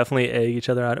 we would definitely egg each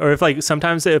other on. Or if like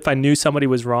sometimes if I knew somebody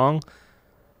was wrong,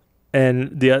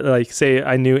 and say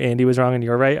I knew Andy was wrong and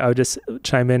you're right, I would just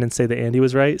chime in and say that Andy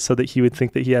was right, so that he would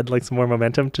think that he had like some more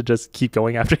momentum to just keep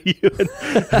going after you.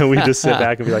 And we just sit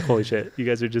back and be like, holy shit, you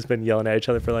guys have just been yelling at each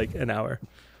other for like an hour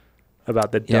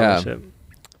about the dumbest shit.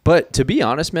 But to be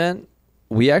honest, man,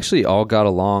 we actually all got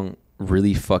along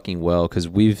really fucking well because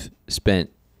we've spent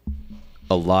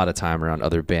a lot of time around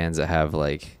other bands that have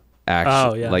like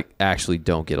actually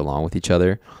don't get along with each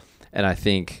other. And I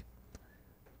think,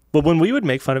 but when we would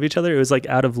make fun of each other, it was like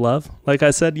out of love. Like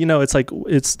I said, it's like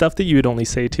it's stuff that you would only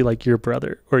say to like your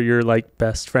brother or your like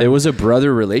best friend. It was a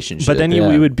brother relationship. But then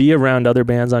we would be around other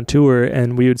bands on tour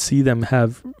and we would see them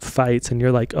have fights and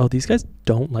you're like, oh, these guys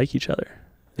don't like each other.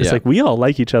 It's like we all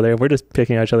like each other and we're just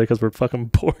picking at each other because we're fucking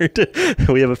bored.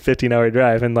 We have a 15-hour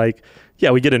drive and like, yeah,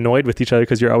 we get annoyed with each other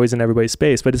because you're always in everybody's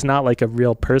space, but it's not like a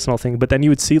real personal thing. But then you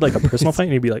would see like a personal fight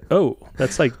and you'd be like, oh,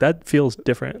 that's like, that feels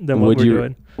different than what we're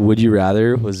doing. Would You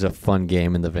Rather was a fun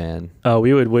game in the van. Oh,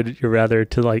 we would you rather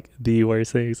to like the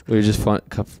worst things. We would just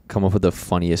come up with the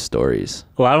funniest stories.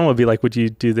 A lot of them would be like, would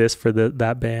you do this for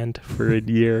that band for a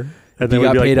year? And then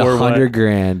you got paid like,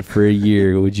 $100,000 for a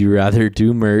year. Would you rather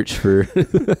do merch for?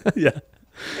 Yeah,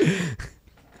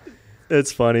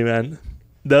 it's funny, man.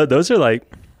 Those are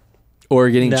like, or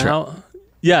getting now.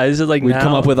 Yeah, is it like we'd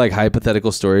come up with like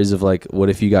hypothetical stories of like, what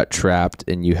if you got trapped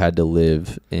and you had to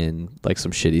live in like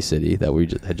some shitty city that we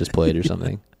had just played or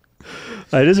something.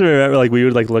 I just remember like we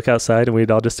would like look outside and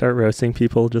we'd all just start roasting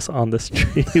people just on the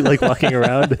street, like walking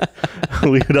around.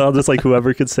 We would all just like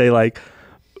whoever could say like,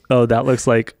 oh, that looks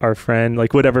like our friend,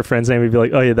 like whatever friend's name, we'd be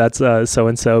like, oh yeah, that's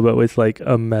so-and-so, but with like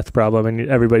a meth problem, and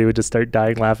everybody would just start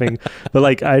dying laughing. But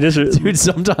like, dude,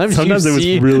 sometimes it was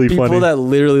really people funny. That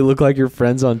literally look like your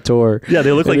friends on tour. Yeah,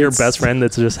 they look like your best friend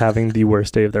that's just having the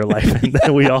worst day of their life. And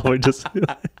then we all would just, you're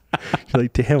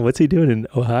like, damn, what's he doing in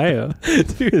Ohio?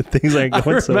 Dude, things aren't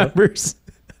going so well.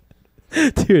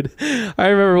 Dude, I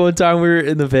remember one time we were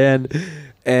in the van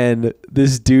and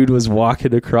this dude was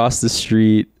walking across the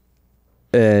street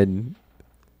and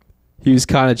he was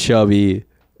kind of chubby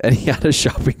and he had a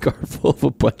shopping cart full of a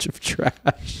bunch of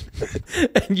trash.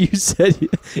 And you said,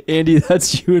 Andy,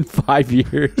 that's you in 5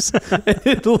 years. And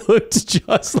it looked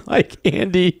just like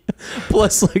Andy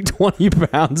plus like 20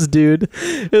 pounds, dude.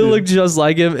 It looked just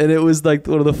like him. And it was like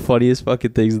one of the funniest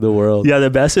fucking things in the world. Yeah,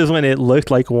 the best is when it looked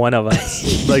like one of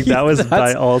us. Like that was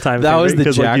my all-time favorite. That was the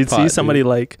jackpot, like, you'd see somebody dude.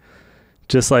 Like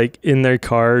just like in their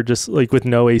car, just like with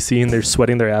no AC and they're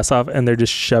sweating their ass off and they're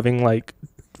just shoving like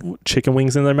chicken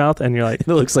wings in their mouth and you're like, it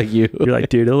looks like you. You're like,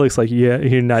 dude, it looks like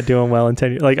you're not doing well in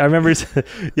 10 years. Like I remember,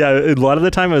 yeah, a lot of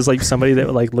the time it was like somebody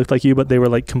that like looked like you, but they were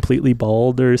like completely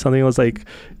bald or something. It was like,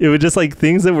 it was just like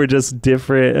things that were just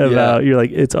different about, you're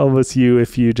like, it's almost you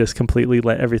if you just completely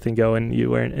let everything go and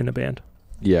you weren't in a band.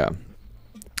 Yeah.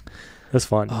 That's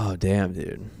fun. Oh, damn,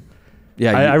 dude.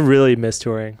 Yeah. I really miss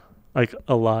touring like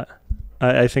a lot.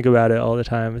 I think about it all the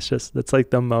time. It's just, that's like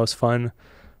the most fun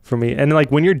for me. And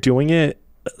like when you're doing it,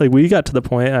 like we got to the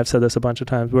point, I've said this a bunch of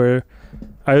times, where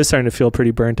I was starting to feel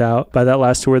pretty burnt out by that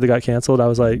last tour that got canceled. I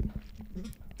was like,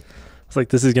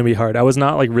 this is gonna be hard. I was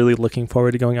not like really looking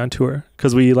forward to going on tour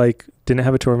because we like didn't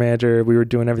have a tour manager. We were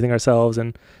doing everything ourselves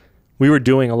and we were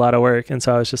doing a lot of work. And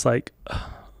so I was just like,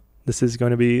 this is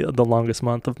going to be the longest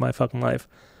month of my fucking life.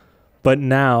 But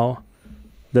now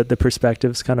that the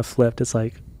perspective's kind of flipped, it's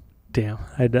like, damn,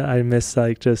 I miss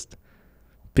like just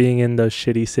being in those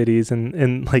shitty cities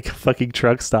and like a fucking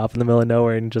truck stop in the middle of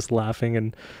nowhere and just laughing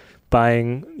and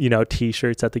buying,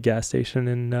 t-shirts at the gas station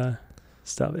and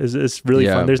stuff. It's really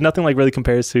fun. There's nothing like really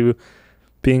compares to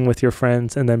being with your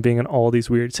friends and then being in all these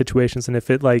weird situations. And if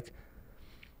it like,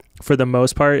 for the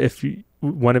most part, if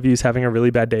one of you is having a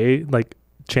really bad day, like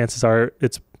chances are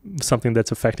it's something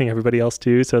that's affecting everybody else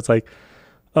too. So it's like,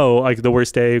 oh, like the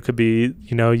worst day could be,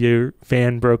 your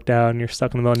van broke down, you're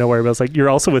stuck in the middle of nowhere, but it's like you're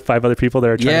also with 5 other people that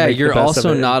are trying to make the best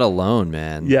also of it. not alone,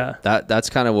 man. Yeah. That's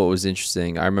kind of what was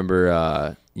interesting. I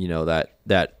remember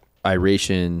that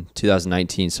Iration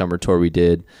 2019 summer tour we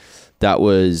did, that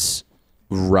was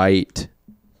right.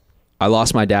 I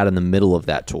lost my dad in the middle of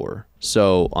that tour.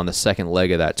 So on the second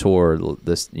leg of that tour,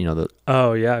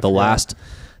 the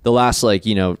last like,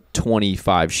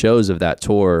 25 shows of that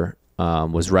tour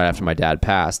was right after my dad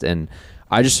passed. And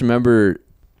I just remember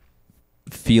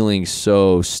feeling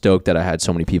so stoked that I had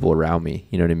so many people around me.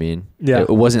 You know what I mean? Yeah. It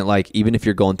wasn't like, even if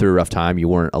you're going through a rough time, you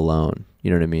weren't alone.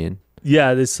 You know what I mean?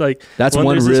 Yeah, it's like that's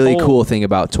one really cool thing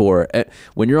about tour.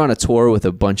 When you're on a tour with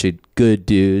a bunch of good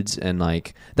dudes, and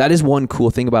like that is one cool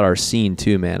thing about our scene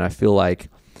too, man. I feel like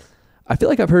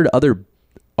I've heard other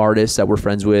artists that we're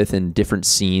friends with in different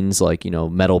scenes, like, you know,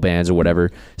 metal bands or whatever,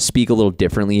 speak a little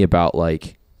differently about,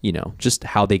 like, you know, just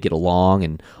how they get along.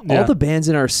 And all the bands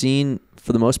in our scene,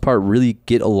 for the most part, really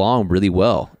get along really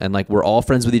well. And like, we're all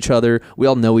friends with each other. We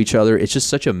all know each other. It's just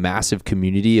such a massive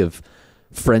community of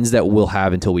friends that we'll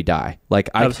have until we die. Like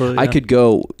I could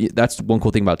go, that's one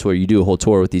cool thing about tour. You do a whole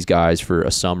tour with these guys for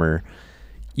a summer.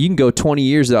 You can go 20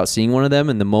 years without seeing one of them,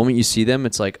 and the moment you see them,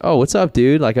 it's like, oh, what's up,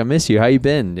 dude? Like, I miss you. How you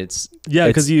been?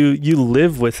 Because you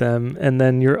live with them, and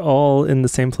then you're all in the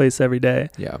same place every day.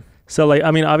 Yeah. So like,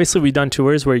 I mean, obviously we've done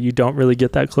tours where you don't really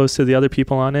get that close to the other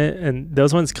people on it, and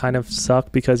those ones kind of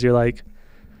suck because you're like,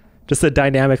 just the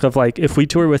dynamic of like, if we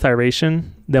tour with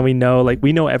Iration, then we know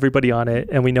everybody on it,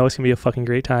 and we know it's gonna be a fucking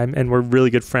great time, and we're really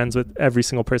good friends with every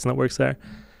single person that works there,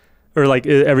 or like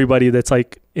everybody that's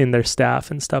like in their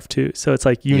staff and stuff too. So it's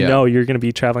like, you know, you're gonna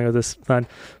be traveling with this fun.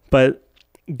 But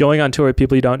going on tour with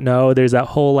people you don't know, there's that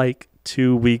whole like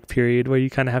 2-week period where you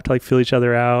kind of have to like feel each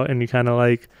other out, and you kind of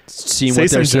like see say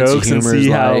some jokes and see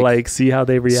how they react, see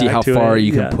how to far it.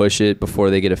 you can push it before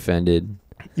they get offended.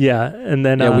 Yeah. And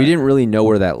then we didn't really know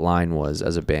where that line was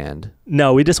as a band.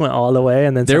 No, we just went all the way,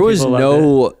 and then there was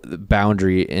no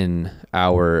boundary in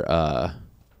our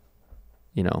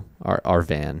our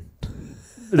van.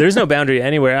 There's no boundary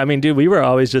anywhere. I mean, dude, we were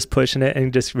always just pushing it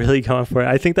and just really going for it.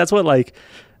 I think that's what, like,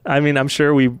 I mean, I'm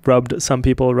sure we rubbed some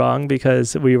people wrong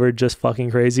because we were just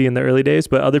fucking crazy in the early days,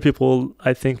 but other people,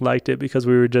 I think, liked it because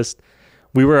we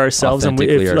were ourselves. And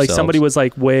if like somebody was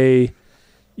like way,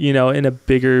 you know, in a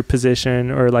bigger position,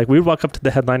 or like we would walk up to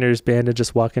the headliner's band and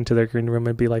just walk into their green room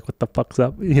and be like, what the fuck's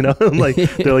up? You know, like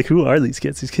they're like, who are these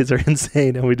kids? These kids are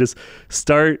insane. And we just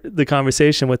start the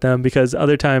conversation with them, because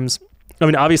other times, I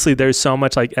mean, obviously there's so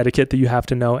much like etiquette that you have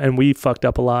to know, and we fucked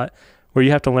up a lot where you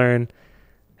have to learn,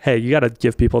 hey, you got to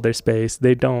give people their space.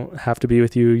 They don't have to be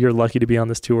with you. You're lucky to be on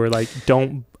this tour. Like,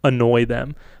 don't annoy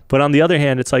them. But on the other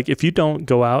hand, it's like, if you don't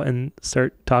go out and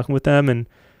start talking with them, and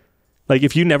like,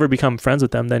 if you never become friends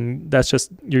with them, then that's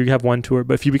just, you have one tour.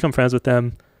 But if you become friends with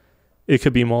them, it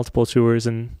could be multiple tours.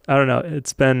 And I don't know,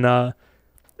 it's been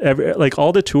like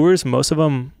all the tours, most of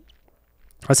them,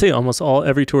 I'd say almost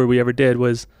every tour we ever did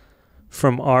was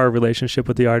from our relationship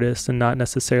with the artist, and not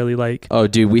necessarily like, oh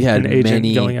dude, we had an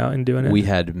agent going out and doing it. We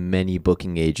had many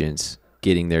booking agents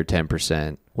getting their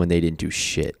 10% when they didn't do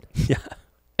shit. Yeah.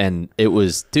 And it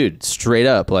was, dude, straight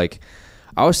up, like,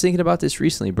 I was thinking about this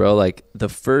recently, bro. Like,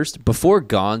 before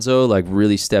Gonzo like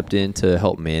really stepped in to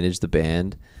help manage the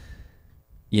band,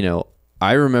 you know,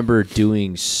 I remember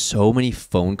doing so many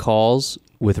phone calls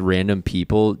with random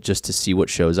people just to see what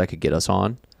shows I could get us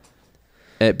on.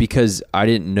 Because I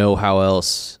didn't know how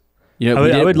else, you know.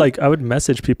 I would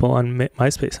message people on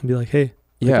MySpace and be like, hey,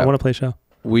 I want to play a show.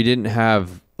 We didn't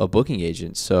have a booking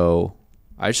agent, so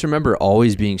I just remember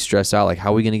always being stressed out. Like,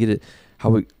 how are we gonna get it?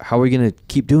 How are we gonna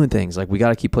keep doing things? Like, we got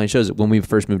to keep playing shows. When we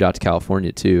first moved out to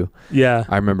California too, yeah,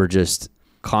 I remember just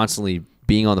constantly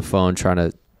being on the phone trying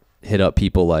to hit up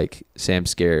people like Sam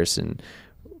Scarce and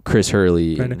Chris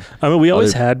Hurley. I mean, we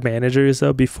always had managers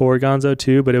though before Gonzo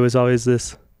too, but it was always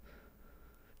this.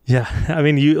 Yeah, I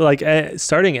mean, you like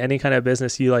starting any kind of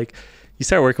business, you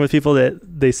start working with people that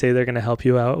they say they're going to help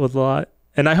you out with a lot.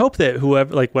 And I hope that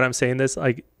whoever, like, when I'm saying this,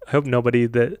 like, I hope nobody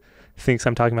that thinks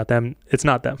I'm talking about them, it's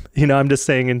not them. You know, I'm just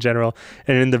saying in general,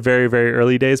 and in the very, very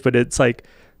early days. But it's like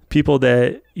people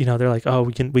that, you know, they're like, oh,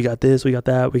 we got this, we got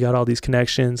that, we got all these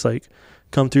connections, like,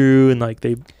 come through, and like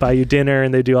they buy you dinner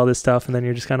and they do all this stuff, and then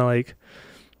you're just kind of like,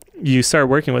 you start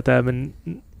working with them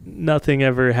and nothing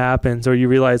ever happens, or you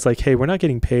realize like, hey, we're not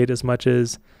getting paid as much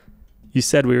as you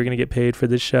said we were going to get paid for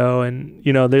this show. And,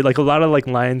 you know, they're like, a lot of like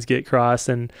lines get crossed,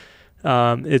 and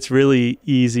it's really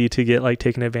easy to get like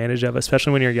taken advantage of,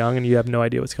 especially when you're young and you have no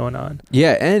idea what's going on.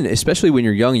 Yeah. And especially when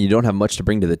you're young and you don't have much to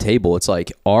bring to the table. It's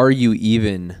like, are you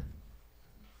even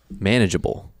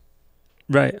manageable?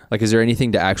 Right. Like, is there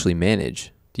anything to actually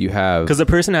manage? Do you have... Because the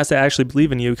person has to actually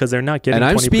believe in you, because they're not getting 20%. And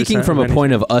I'm speaking from a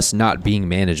point of us not being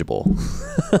manageable.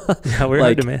 Yeah, we're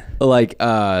hard to manage. Like,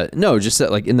 no, just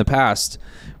that, like, in the past,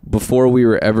 before we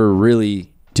were ever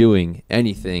really doing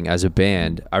anything as a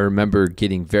band, I remember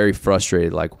getting very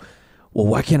frustrated, like, well,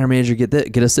 why can't our manager get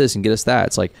us this and get us that?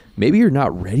 It's like, maybe you're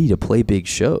not ready to play big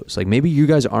shows. Like, maybe you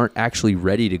guys aren't actually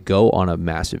ready to go on a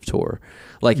massive tour.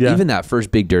 Like, even that first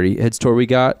big Dirty Heads tour we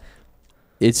got,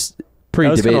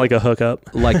 That was kind of like a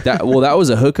hookup. Like that. Well, that was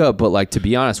a hookup, but like, to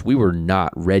be honest, we were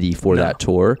not ready for that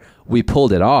tour. We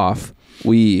pulled it off.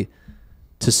 We,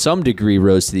 to some degree,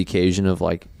 rose to the occasion of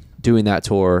like doing that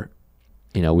tour.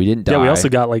 You know, we didn't die. Yeah, we also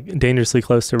got like dangerously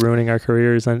close to ruining our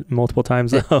careers multiple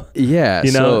times though. Yeah.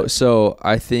 You know? So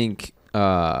I think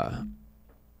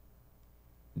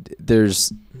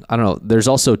there's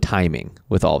also timing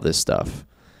with all this stuff.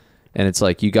 And it's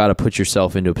like, you got to put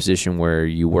yourself into a position where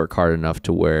you work hard enough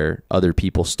to where other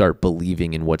people start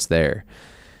believing in what's there.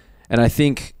 And I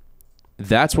think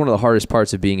that's one of the hardest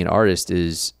parts of being an artist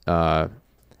is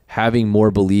having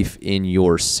more belief in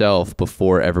yourself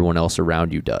before everyone else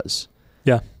around you does.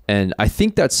 Yeah. And I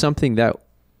think that's something that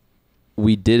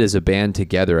we did as a band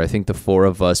together. I think the four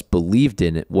of us believed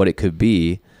in it, what it could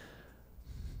be.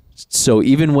 So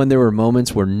even when there were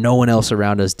moments where no one else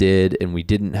around us did, and we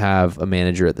didn't have a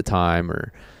manager at the time,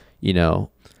 or, you know,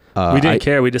 we didn't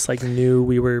care. We just like knew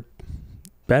we were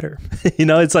better. You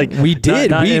know, it's like we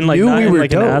did. Not we in like, knew not we in were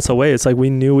like dope. an asshole way. It's like we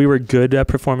knew we were good at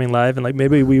performing live, and like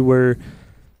maybe we were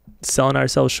selling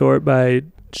ourselves short by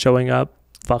showing up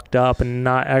fucked up and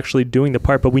not actually doing the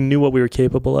part, but we knew what we were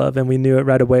capable of, and we knew it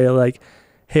right away. Like,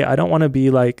 hey, I don't want to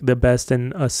be like the best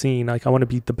in a scene. Like, I want to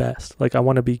be the best. Like, I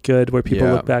want to be good where people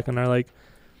look back and are like,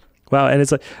 wow. And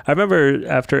it's like, I remember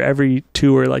after every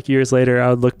tour, like years later, I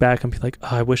would look back and be like,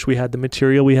 oh, I wish we had the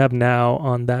material we have now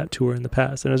on that tour in the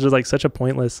past. And it was just like such a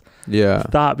pointless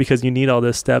thought, because you need all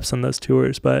those steps on those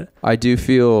tours. But I do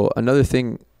feel another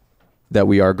thing that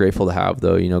we are grateful to have,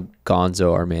 though, you know,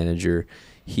 Gonzo, our manager,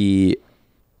 he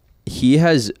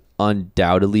has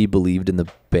undoubtedly believed in the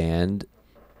band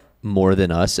more than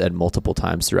us at multiple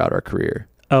times throughout our career.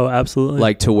 Oh, absolutely.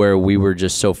 Like, to where we were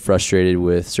just so frustrated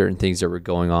with certain things that were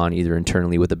going on, either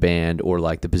internally with the band or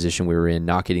like the position we were in,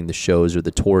 not getting the shows or the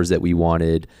tours that we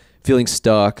wanted, feeling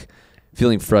stuck,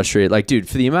 feeling frustrated. Like, dude,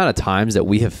 for the amount of times that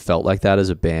we have felt like that as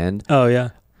a band. Oh, yeah.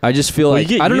 I just feel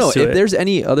like, I don't know if there's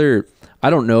any other, I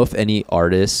don't know if any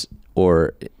artists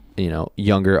or, you know,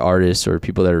 younger artists or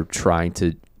people that are trying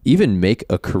to even make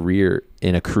a career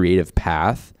in a creative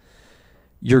path,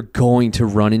 you're going to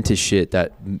run into shit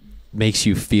that makes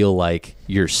you feel like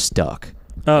you're stuck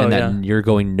and that you're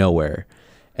going nowhere.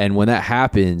 And when that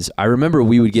happens, I remember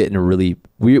we would get in a really,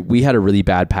 we had a really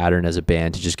bad pattern as a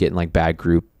band to just get in like bad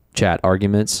group chat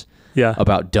arguments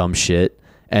about dumb shit.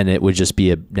 And it would just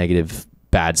be a negative,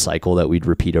 bad cycle that we'd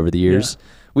repeat over the years. Yeah.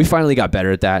 We finally got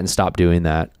better at that and stopped doing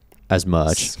that as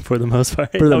much. For the most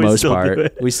part. For the most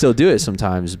part. We still do it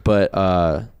sometimes. But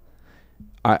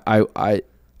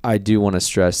I do want to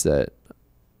stress that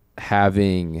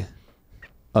having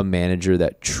a manager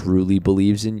that truly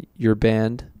believes in your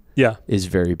band is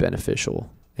very beneficial.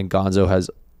 And Gonzo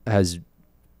has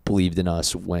believed in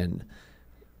us when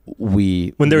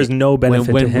there was no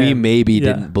benefit to him. We maybe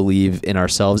didn't believe in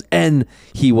ourselves, and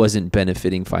he wasn't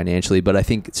benefiting financially, but I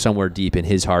think somewhere deep in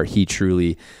his heart he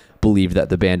truly believed that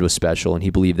the band was special, and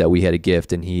he believed that we had a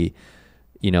gift, and he,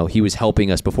 you know, he was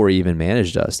helping us before he even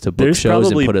managed us to book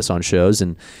shows and put us on shows.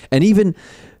 And even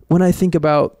when I think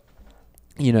about,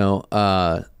 you know,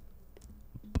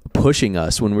 pushing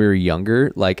us when we were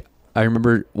younger, like I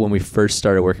remember when we first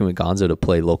started working with Gonzo to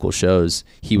play local shows,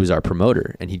 he was our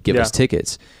promoter and he'd give us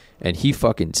tickets, and he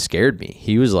fucking scared me.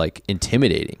 He was like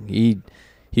intimidating.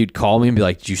 He'd call me and be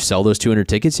like, did you sell those 200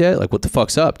 tickets yet? Like, what the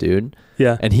fuck's up, dude?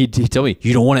 Yeah. And he'd tell me,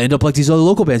 you don't want to end up like these other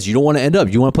local bands. You don't want to end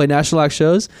up. You want to play national act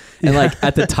shows? And like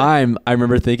at the time, I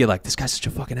remember thinking like, this guy's such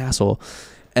a fucking asshole.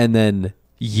 And then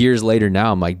years later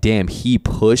now, I'm like, damn, he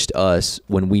pushed us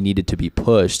when we needed to be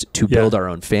pushed to build our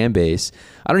own fan base.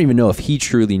 I don't even know if he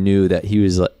truly knew that he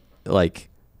was like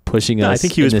pushing us. I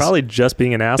think he was probably just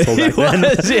being an asshole back then.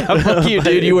 Fuck you,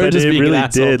 dude. You were just being an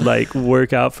asshole. It really did like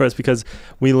work out for us, because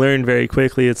we learned very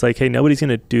quickly. It's like, hey, nobody's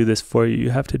going to do this for you. You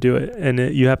have to do it. And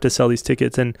you have to sell these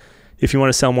tickets. And if you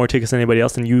want to sell more tickets than anybody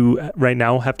else, then you right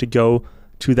now have to go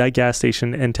to that gas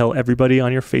station and tell everybody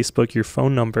on your Facebook your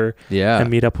phone number, and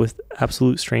meet up with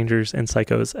absolute strangers and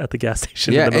psychos at the gas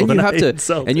station. Yeah,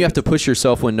 and you have to push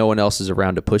yourself when no one else is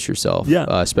around to push yourself. Yeah,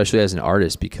 especially as an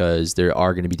artist, because there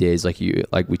are going to be days like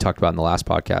we talked about in the last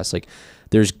podcast. Like,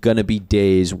 there's going to be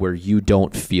days where you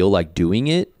don't feel like doing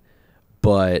it,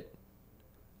 but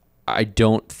I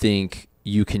don't think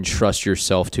you can trust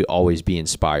yourself to always be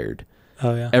inspired.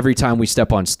 Oh, yeah. Every time we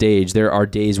step on stage, there are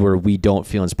days where we don't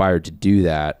feel inspired to do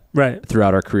that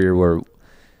throughout our career,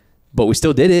 but we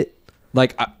still did it.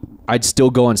 Like, I'd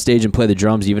still go on stage and play the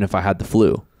drums even if I had the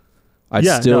flu. I'd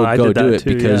still go do it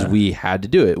because we had to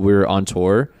do it. We were on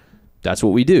tour. That's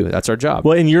what we do. That's our job.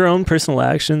 Well, and your own personal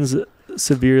actions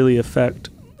severely affect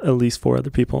at least 4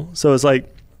 other people. So it's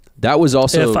like, That was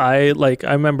also if I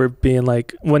remember being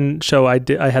like, one show I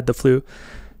had the flu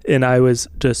and I was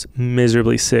just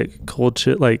miserably sick, cold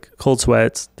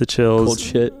sweats, the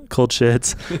chills, cold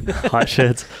shits, hot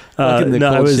shits.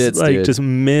 I was shits, like dude. Just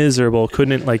miserable,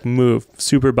 couldn't like move,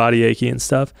 super body achy and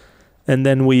stuff. And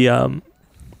then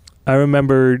I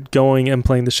remember going and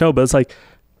playing the show, but it's like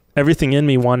everything in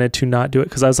me wanted to not do it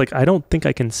because I was like, I don't think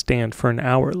I can stand for an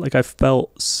hour. Like I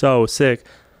felt so sick.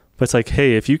 But it's like,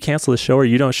 hey, if you cancel the show or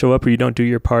you don't show up or you don't do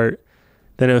your part,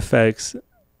 then it affects,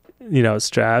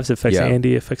 Stravs, it affects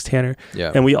Andy, it affects Tanner.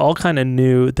 Yeah. And we all kind of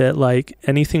knew that like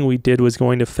anything we did was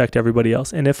going to affect everybody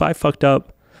else. And if I fucked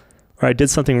up or I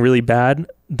did something really bad,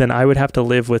 then I would have to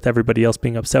live with everybody else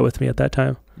being upset with me at that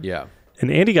time. Yeah. And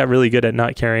Andy got really good at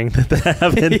not caring that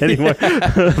happened anymore.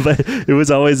 But it was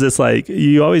always this like,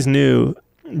 you always knew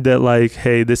that like,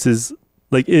 hey, this is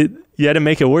like it. You had to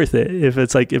make it worth it. If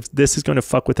it's like, if this is going to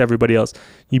fuck with everybody else,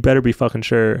 you better be fucking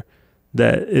sure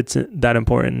that it's that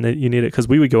important, that you need it. Because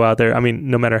we would go out there. I mean,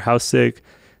 no matter how sick,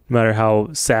 no matter how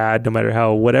sad, no matter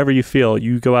how whatever you feel,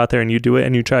 you go out there and you do it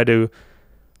and you try to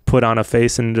put on a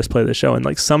face and just play the show. And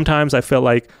like sometimes I felt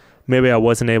like maybe I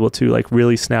wasn't able to like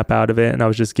really snap out of it and I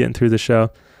was just getting through the show.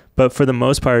 But for the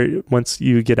most part, once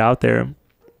you get out there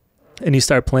and you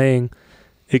start playing,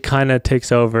 it kind of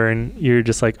takes over and you're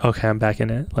just like, okay, I'm back in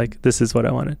it. Like, this is what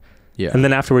I wanted. Yeah. And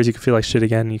then afterwards you can feel like shit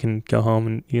again. You can go home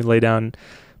and you lay down.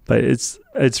 But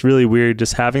it's really weird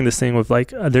just having this thing with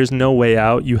like, there's no way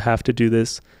out. You have to do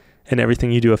this and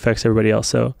everything you do affects everybody else.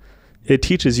 So it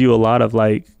teaches you a lot of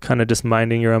like kind of just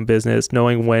minding your own business,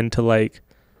 knowing when to like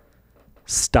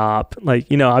stop. Like,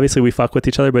 obviously we fuck with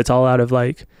each other, but it's all out of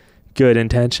like good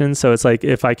intention. So it's like,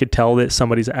 if I could tell that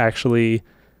somebody's actually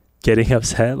getting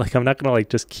upset, like I'm not gonna like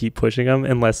just keep pushing them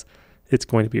unless it's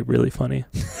going to be really funny.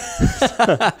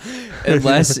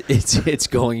 Unless it's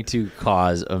going to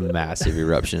cause a massive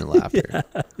eruption in laughter.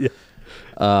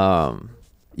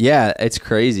 Yeah, it's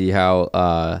crazy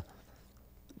how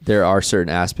there are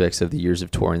certain aspects of the years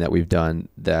of touring that we've done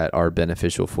that are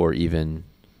beneficial for even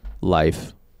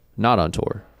life not on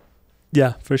tour.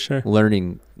 Yeah, for sure.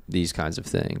 Learning these kinds of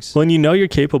things. Well, and you're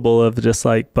capable of just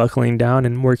like buckling down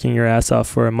and working your ass off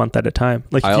for a month at a time.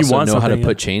 Like I if also you want know how to something,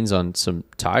 put chains on some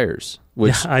tires.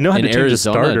 Which I know how to change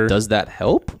Arizona, a starter. Does that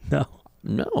help?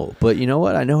 No, but you know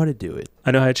what? I know how to do it.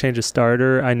 I know how to change a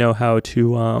starter. I know how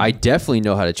to. I definitely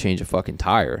know how to change a fucking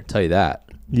tire. I'll tell you that.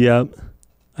 Yep.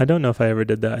 I don't know if I ever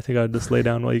did that. I think I would just lay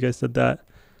down while you guys did that.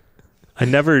 I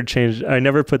never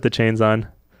put the chains on.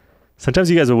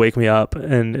 Sometimes you guys would wake me up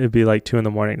and it'd be like 2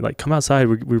 a.m. like, come outside.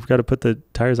 We've got to put the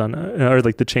tires on or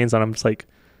like the chains on. I'm just like,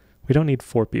 we don't need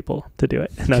 4 people to do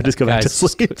it. And I'll just go back to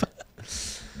sleep.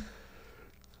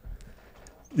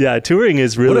 Yeah. Touring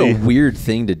is really what a weird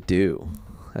thing to do.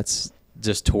 That's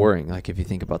just touring. Like if you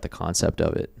think about the concept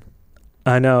of it.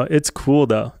 I know. It's cool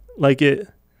though. Like it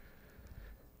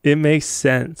makes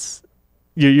sense.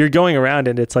 You're going around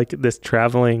and it's like this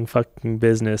traveling fucking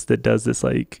business that does this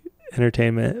like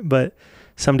entertainment, but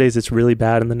some days it's really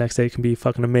bad and the next day it can be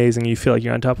fucking amazing. You feel like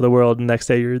you're on top of the world and the next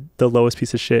day you're the lowest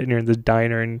piece of shit and you're in the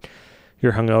diner and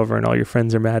you're hungover and all your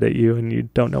friends are mad at you and you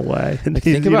don't know why.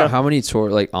 Think about how many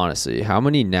tours, like honestly, how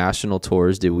many national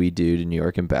tours did we do to New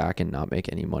York and back and not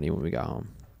make any money when we got home?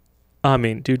 I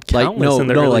mean, dude, countless like in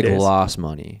the early days. Lost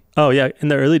money. Oh yeah, in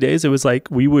the early days it was like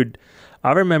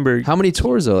I remember how many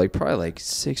tours though? Like probably like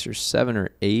 6 or 7 or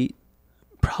 8.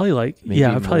 Probably like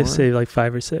I'd probably say like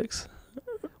 5 or 6.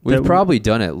 We've probably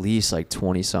done at least like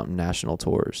 20 something national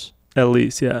tours. At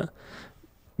least, yeah.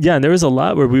 Yeah, and there was a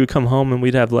lot where we would come home and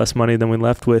we'd have less money than we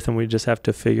left with and we'd just have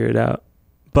to figure it out.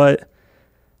 But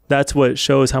that's what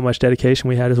shows how much dedication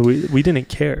we had is we didn't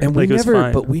care. And like,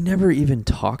 we never even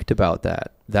talked about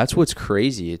that. That's what's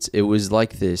crazy. It was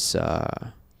like this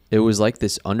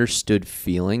understood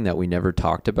feeling that we never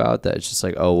talked about, that it's just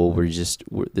like, oh,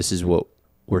 well, this is what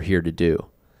we're here to do.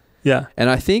 Yeah. And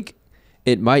I think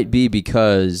it might be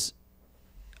because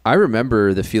I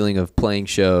remember the feeling of playing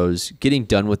shows, getting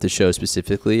done with the show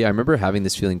specifically. I remember having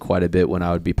this feeling quite a bit when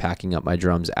I would be packing up my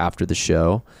drums after the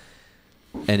show.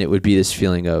 And it would be this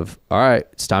feeling of, all right,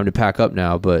 it's time to pack up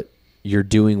now, but you're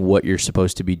doing what you're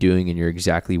supposed to be doing and you're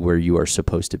exactly where you are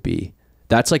supposed to be.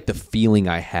 That's like the feeling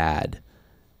I had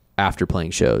after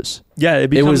playing shows. Yeah,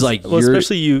 it was like, well,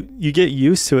 especially you get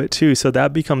used to it too. So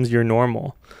that becomes your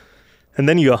normal. And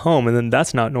then you go home and then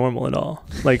that's not normal at all.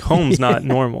 Like home's not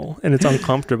normal and it's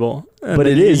uncomfortable. And but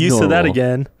it is used normal. to that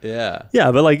again. Yeah.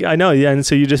 Yeah, but like I know, yeah, and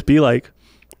so you just be like,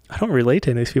 I don't relate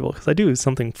to any of these people because I do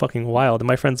something fucking wild. And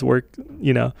my friends work,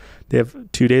 they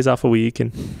have 2 days off a week,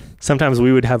 and sometimes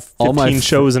we would have 15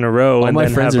 shows in a row. All and my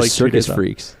then friends have are like circus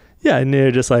freaks. Yeah, and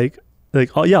they're just like,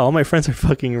 like, oh yeah, all my friends are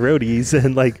fucking roadies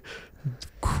and like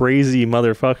crazy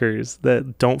motherfuckers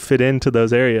that don't fit into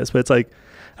those areas. But it's like,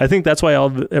 I think that's why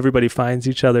everybody finds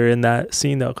each other in that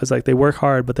scene though, because like they work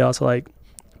hard, but they also like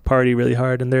party really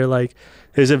hard, and they're like,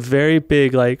 there's a very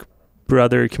big like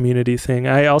brother community thing.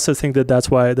 I also think that that's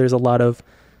why there's a lot of,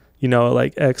 you know,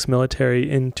 like ex-military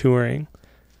in touring,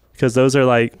 because those are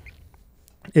like,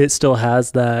 it still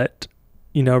has that,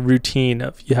 you know, routine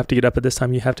of you have to get up at this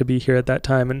time, you have to be here at that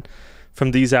time, and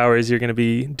from these hours you're going to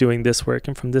be doing this work,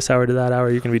 and from this hour to that hour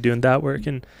you're going to be doing that work.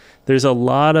 And there's a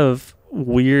lot of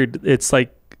weird, it's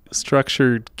like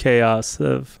structured chaos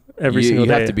of every single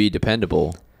day. You have to be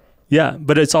dependable. Yeah,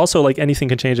 but it's also like anything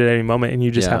can change at any moment, and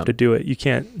you just have to do it. You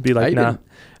can't be like, nah.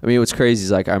 I mean, what's crazy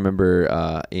is like I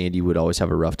remember Andy would always have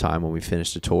a rough time when we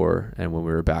finished a tour and when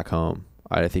we were back home.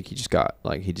 I think he just got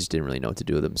like, he just didn't really know what to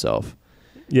do with himself.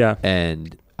 Yeah.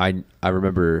 And I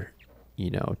remember,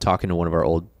 you know, talking to one of our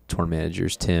old tour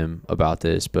managers, Tim, about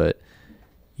this, but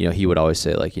you know, he would always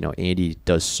say like, you know, Andy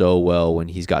does so well when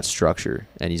he's got structure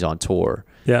and he's on tour.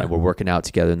 Yeah. And we're working out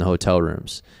together in the hotel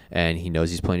rooms, and he knows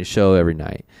he's playing a show every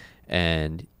night,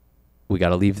 and we got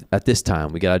to leave at this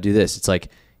time. We got to do this. It's like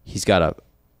he's got a,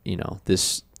 you know,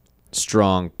 this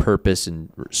strong purpose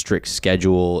and strict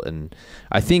schedule. And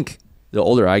I think the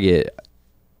older I get,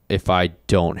 if I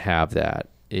don't have that,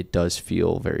 it does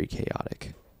feel very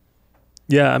chaotic.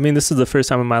 Yeah, I mean, this is the first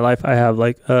time in my life I have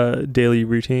like a daily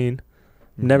routine.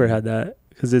 Never had that,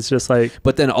 because it's just like.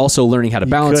 But then also learning how to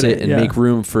balance it and make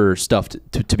room for stuff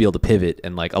to be able to pivot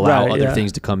and like allow other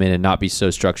things to come in and not be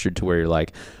so structured to where you're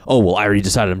like, oh, well, I already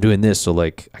decided I'm doing this, so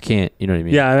like I can't, you know what I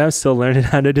mean? Yeah, I'm still learning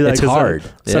how to do that. It's hard.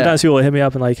 Like, sometimes people will hit me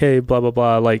up and like, hey, blah, blah,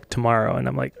 blah, like tomorrow. And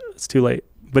I'm like, it's too late.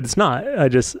 But it's not.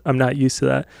 I'm not used to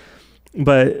that.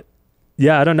 But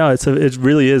yeah, I don't know. It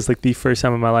really is like the first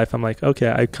time in my life I'm like,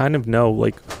 okay, I kind of know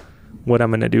like what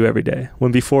I'm going to do every day.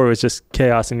 When before it was just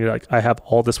chaos and you're like, I have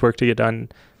all this work to get done.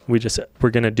 We're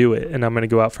going to do it. And I'm going to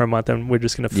go out for a month and we're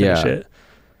just going to finish it.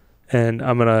 And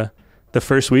the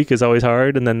first week is always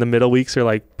hard. And then the middle weeks are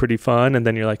like pretty fun. And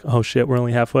then you're like, oh shit, we're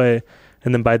only halfway.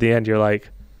 And then by the end, you're like,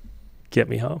 get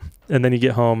me home. And then you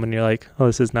get home and you're like, oh,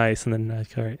 this is nice. And then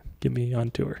like, all right, get me on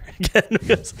tour again,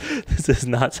 because this is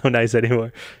not so nice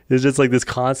anymore. It's just like this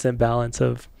constant balance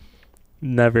of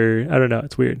never, I don't know.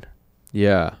 It's weird.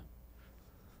 Yeah.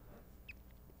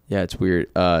 Yeah, it's weird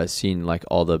seeing like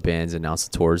all the bands announce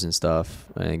the tours and stuff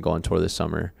and go on tour this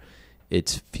summer.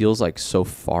 It feels like so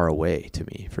far away to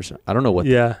me. I don't know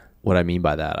what I mean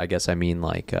by that. I guess I mean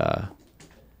like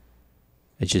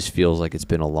it just feels like it's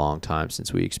been a long time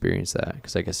since we experienced that,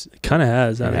 because I guess it kind of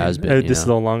has. It has been. This is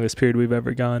the longest period we've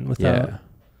ever gone without.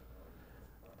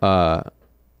 Yeah.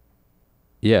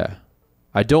 Yeah.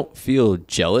 I don't feel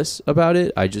jealous about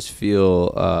it. I just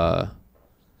feel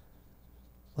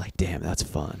like, damn, that's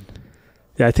fun.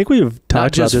 Yeah, I think we've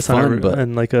talked about this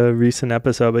in like a recent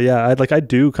episode, but yeah, I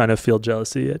do kind of feel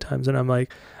jealousy at times, and I'm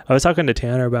like, I was talking to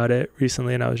Tanner about it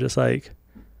recently, and I was just like,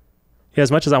 yeah,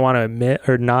 as much as I want to admit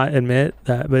or not admit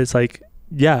that, but it's like,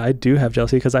 yeah, I do have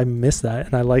jealousy because I miss that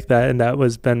and I like that, and that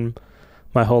was been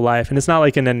my whole life. And it's not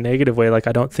like in a negative way, like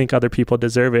I don't think other people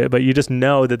deserve it, but you just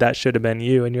know that should have been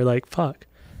you, and you're like, fuck,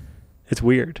 it's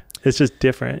weird. It's just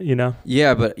different, you know?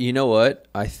 Yeah, but you know what?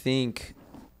 I think,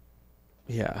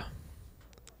 yeah,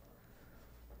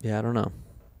 I don't know.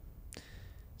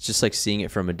 It's just like seeing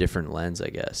it from a different lens, I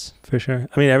guess. For sure.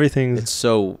 I mean, everything's... It's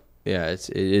so, yeah, it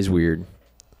is weird.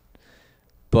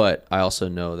 But I also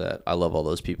know that I love all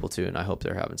those people too, and I hope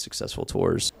they're having successful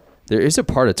tours. There is a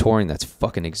part of touring that's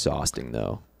fucking exhausting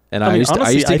though. And I used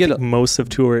to get most of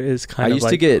tour is kind of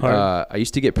like hard. I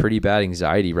used to get pretty bad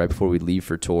anxiety right before we'd leave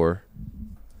for tour.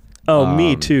 Oh,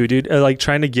 me too, dude. Like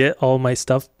trying to get all my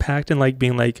stuff packed and like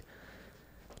being like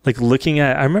looking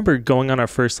at, I remember going on our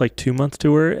first like 2-month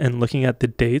tour and looking at the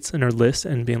dates in our list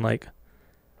and being like,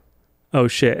 oh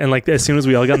shit. And like as soon as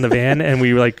we all got in the van and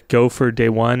we like go for day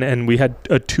one, and we had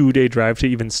a 2-day drive to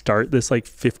even start this like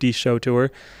 50 show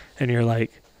tour, and you're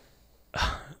like,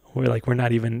 we're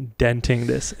not even denting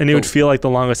this. And it would feel like the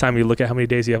longest time. You look at how many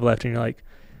days you have left and you're like,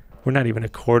 we're not even a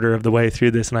quarter of the way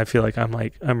through this, and I feel like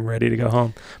I'm ready to go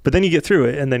home. But then you get through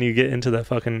it and then you get into the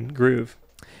fucking groove.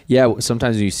 Yeah,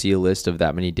 sometimes when you see a list of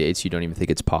that many dates, you don't even think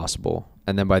it's possible.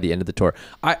 And then by the end of the tour,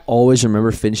 I always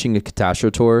remember finishing a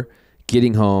Catastro tour,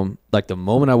 getting home, like the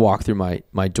moment I walk through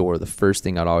my door, the first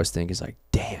thing I'd always think is like,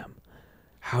 damn,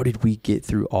 how did we get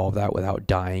through all of that without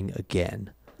dying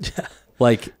again? Yeah.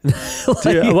 Like,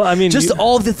 dude, well, I mean, just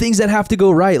all of the things that have to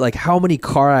go right. Like how many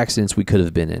car accidents we could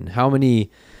have been in, how many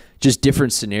just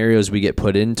different scenarios we get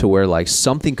put into where like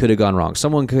something could have gone wrong.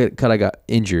 Someone could have got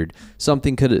injured.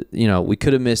 Something could have, you know, we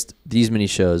could have missed these many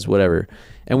shows, whatever.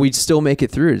 And we'd still make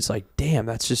it through. It's like, damn,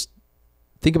 that's just,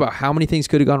 think about how many things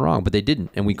could have gone wrong, but they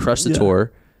didn't. And we crushed the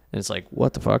tour. And it's like,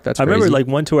 what the fuck? That's crazy. I remember like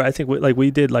one tour, I think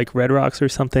we did like Red Rocks or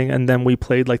something. And then we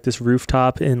played like this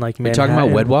rooftop in like Manhattan. You're talking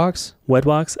about Wed Walks? Wed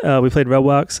Walks. We played Red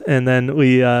Walks. And then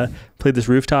we played this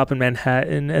rooftop in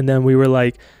Manhattan. And then we were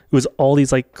like, it was all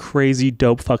these like crazy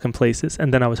dope fucking places.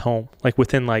 And then I was home like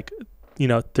within like, you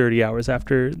know, 30 hours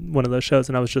after one of those shows.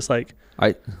 And I was just like,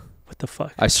 what the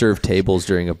fuck? I served tables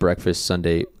during a breakfast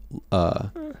Sunday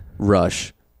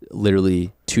rush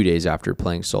literally 2 days after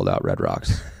playing sold out Red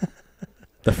Rocks.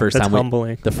 The first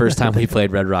time we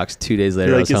played Red Rocks, 2 days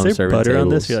later, I was home serving butter tables. On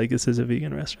this? You're like, this is a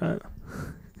vegan restaurant.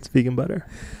 It's vegan butter.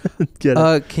 Get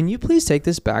it. Can you please take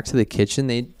this back to the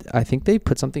kitchen? I think they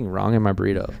put something wrong in my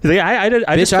burrito. Like,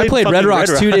 I played Red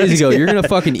Rocks 2 days ago. You're gonna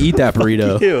fucking eat that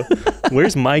burrito.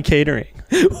 Where's my catering?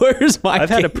 I've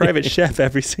had a private chef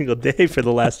every single day for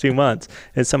the last 2 months,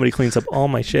 and somebody cleans up all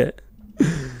my shit,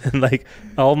 and like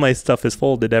all my stuff is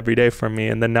folded every day for me.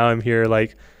 And then now I'm here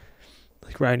like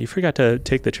Ryan, you forgot to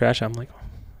take the trash out. I'm like,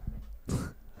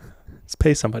 let's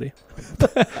pay somebody.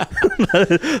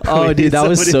 Oh, dude, that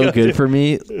was so good for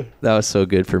me. That was so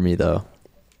good for me, though.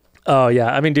 Oh,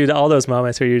 yeah. I mean, dude, all those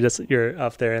moments where you're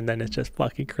up there and then it just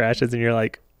fucking crashes and you're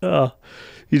like, oh,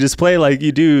 you just play like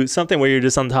you do something where you're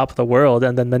just on top of the world.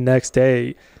 And then the next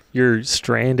day you're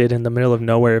stranded in the middle of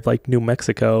nowhere of like New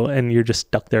Mexico and you're just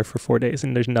stuck there for 4 days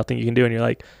and there's nothing you can do. And you're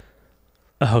like,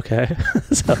 oh, okay.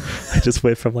 So I just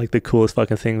went from like the coolest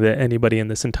fucking thing that anybody in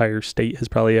this entire state has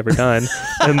probably ever done.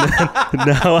 And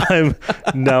then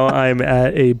now I'm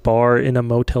at a bar in a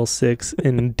Motel 6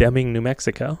 in Deming, New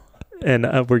Mexico. And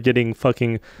we're getting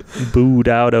fucking booed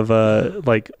out of a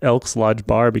like Elks Lodge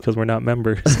bar because we're not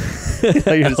members.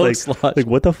 You're just like,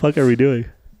 what the fuck are we doing?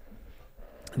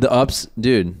 The ups,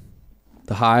 dude.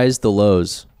 The highs, the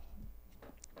lows.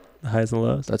 The highs and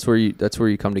lows. That's where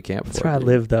you come to camp. That's where I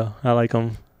live, though. I like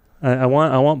them. I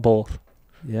want both.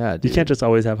 Yeah, dude. You can't just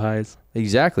always have highs.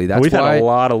 Exactly. We've had a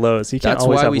lot of lows. You can't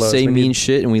always have lows. That's why we say mean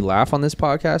shit and we laugh on this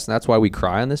podcast, and that's why we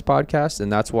cry on this podcast,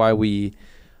 and that's why we.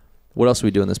 What else do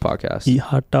we do in this podcast? Eat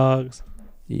hot dogs.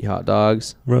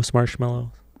 Roast marshmallows.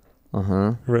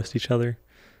 Roast each other.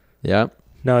 Yeah.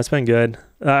 No, it's been good.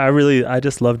 I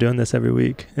just love doing this every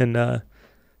week and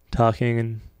talking,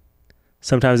 and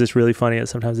sometimes it's really funny and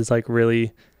sometimes it's like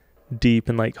really deep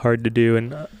and like hard to do,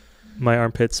 and my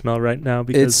armpits smell right now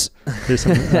because there's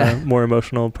some more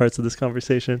emotional parts of this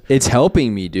conversation. It's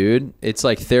helping me, dude. It's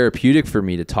like therapeutic for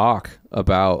me to talk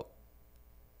about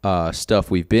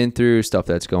stuff we've been through, stuff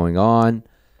that's going on.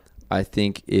 I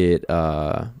think it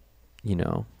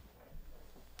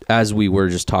as we were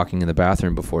just talking in the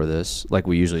bathroom before this, like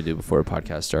we usually do before a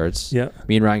podcast starts. Yeah.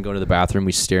 Me and Ryan go to the bathroom,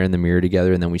 we stare in the mirror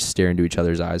together, and then we stare into each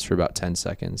other's eyes for about 10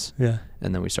 seconds. Yeah.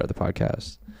 And then we start the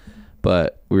podcast.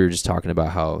 But we were just talking about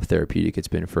how therapeutic it's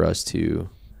been for us to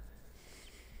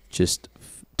just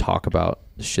talk about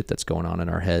the shit that's going on in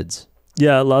our heads.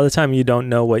 Yeah, a lot of the time you don't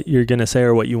know what you're going to say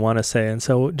or what you want to say. And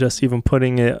so just even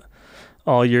putting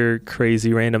all your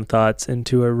crazy random thoughts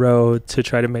into a row to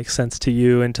try to make sense to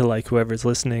you and to like whoever's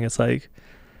listening, it's like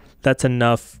that's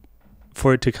enough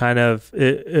for it to kind of,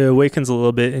 it awakens a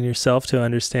little bit in yourself to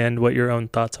understand what your own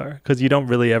thoughts are. Because you don't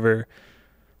really ever,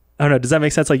 I don't know, does that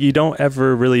make sense? Like you don't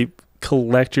ever really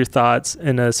collect your thoughts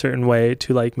in a certain way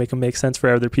to like make them make sense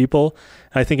for other people.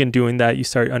 And I think in doing that, you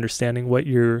start understanding what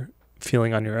you're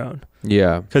feeling on your own.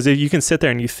 Yeah. Because you can sit there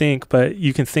and you think, but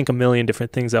you can think a million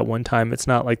different things at one time. It's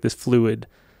not like this fluid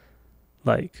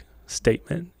like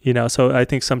statement, you know? So I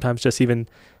think sometimes just even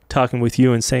talking with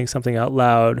you and saying something out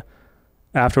loud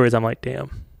afterwards, I'm like,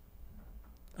 damn,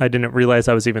 I didn't realize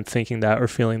I was even thinking that or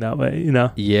feeling that way, you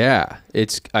know? Yeah.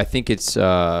 I think it's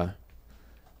the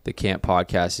camp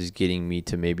podcast is getting me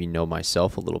to maybe know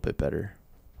myself a little bit better.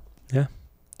 Yeah.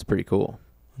 It's pretty cool.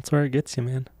 That's where it gets you,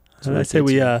 man. I say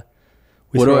we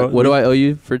what do I owe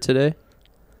you for today?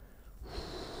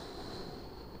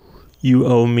 You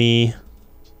owe me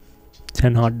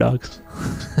 10 hot dogs.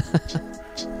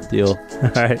 Deal. All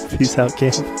right. Peace out,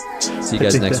 camp. See you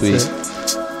guys next week.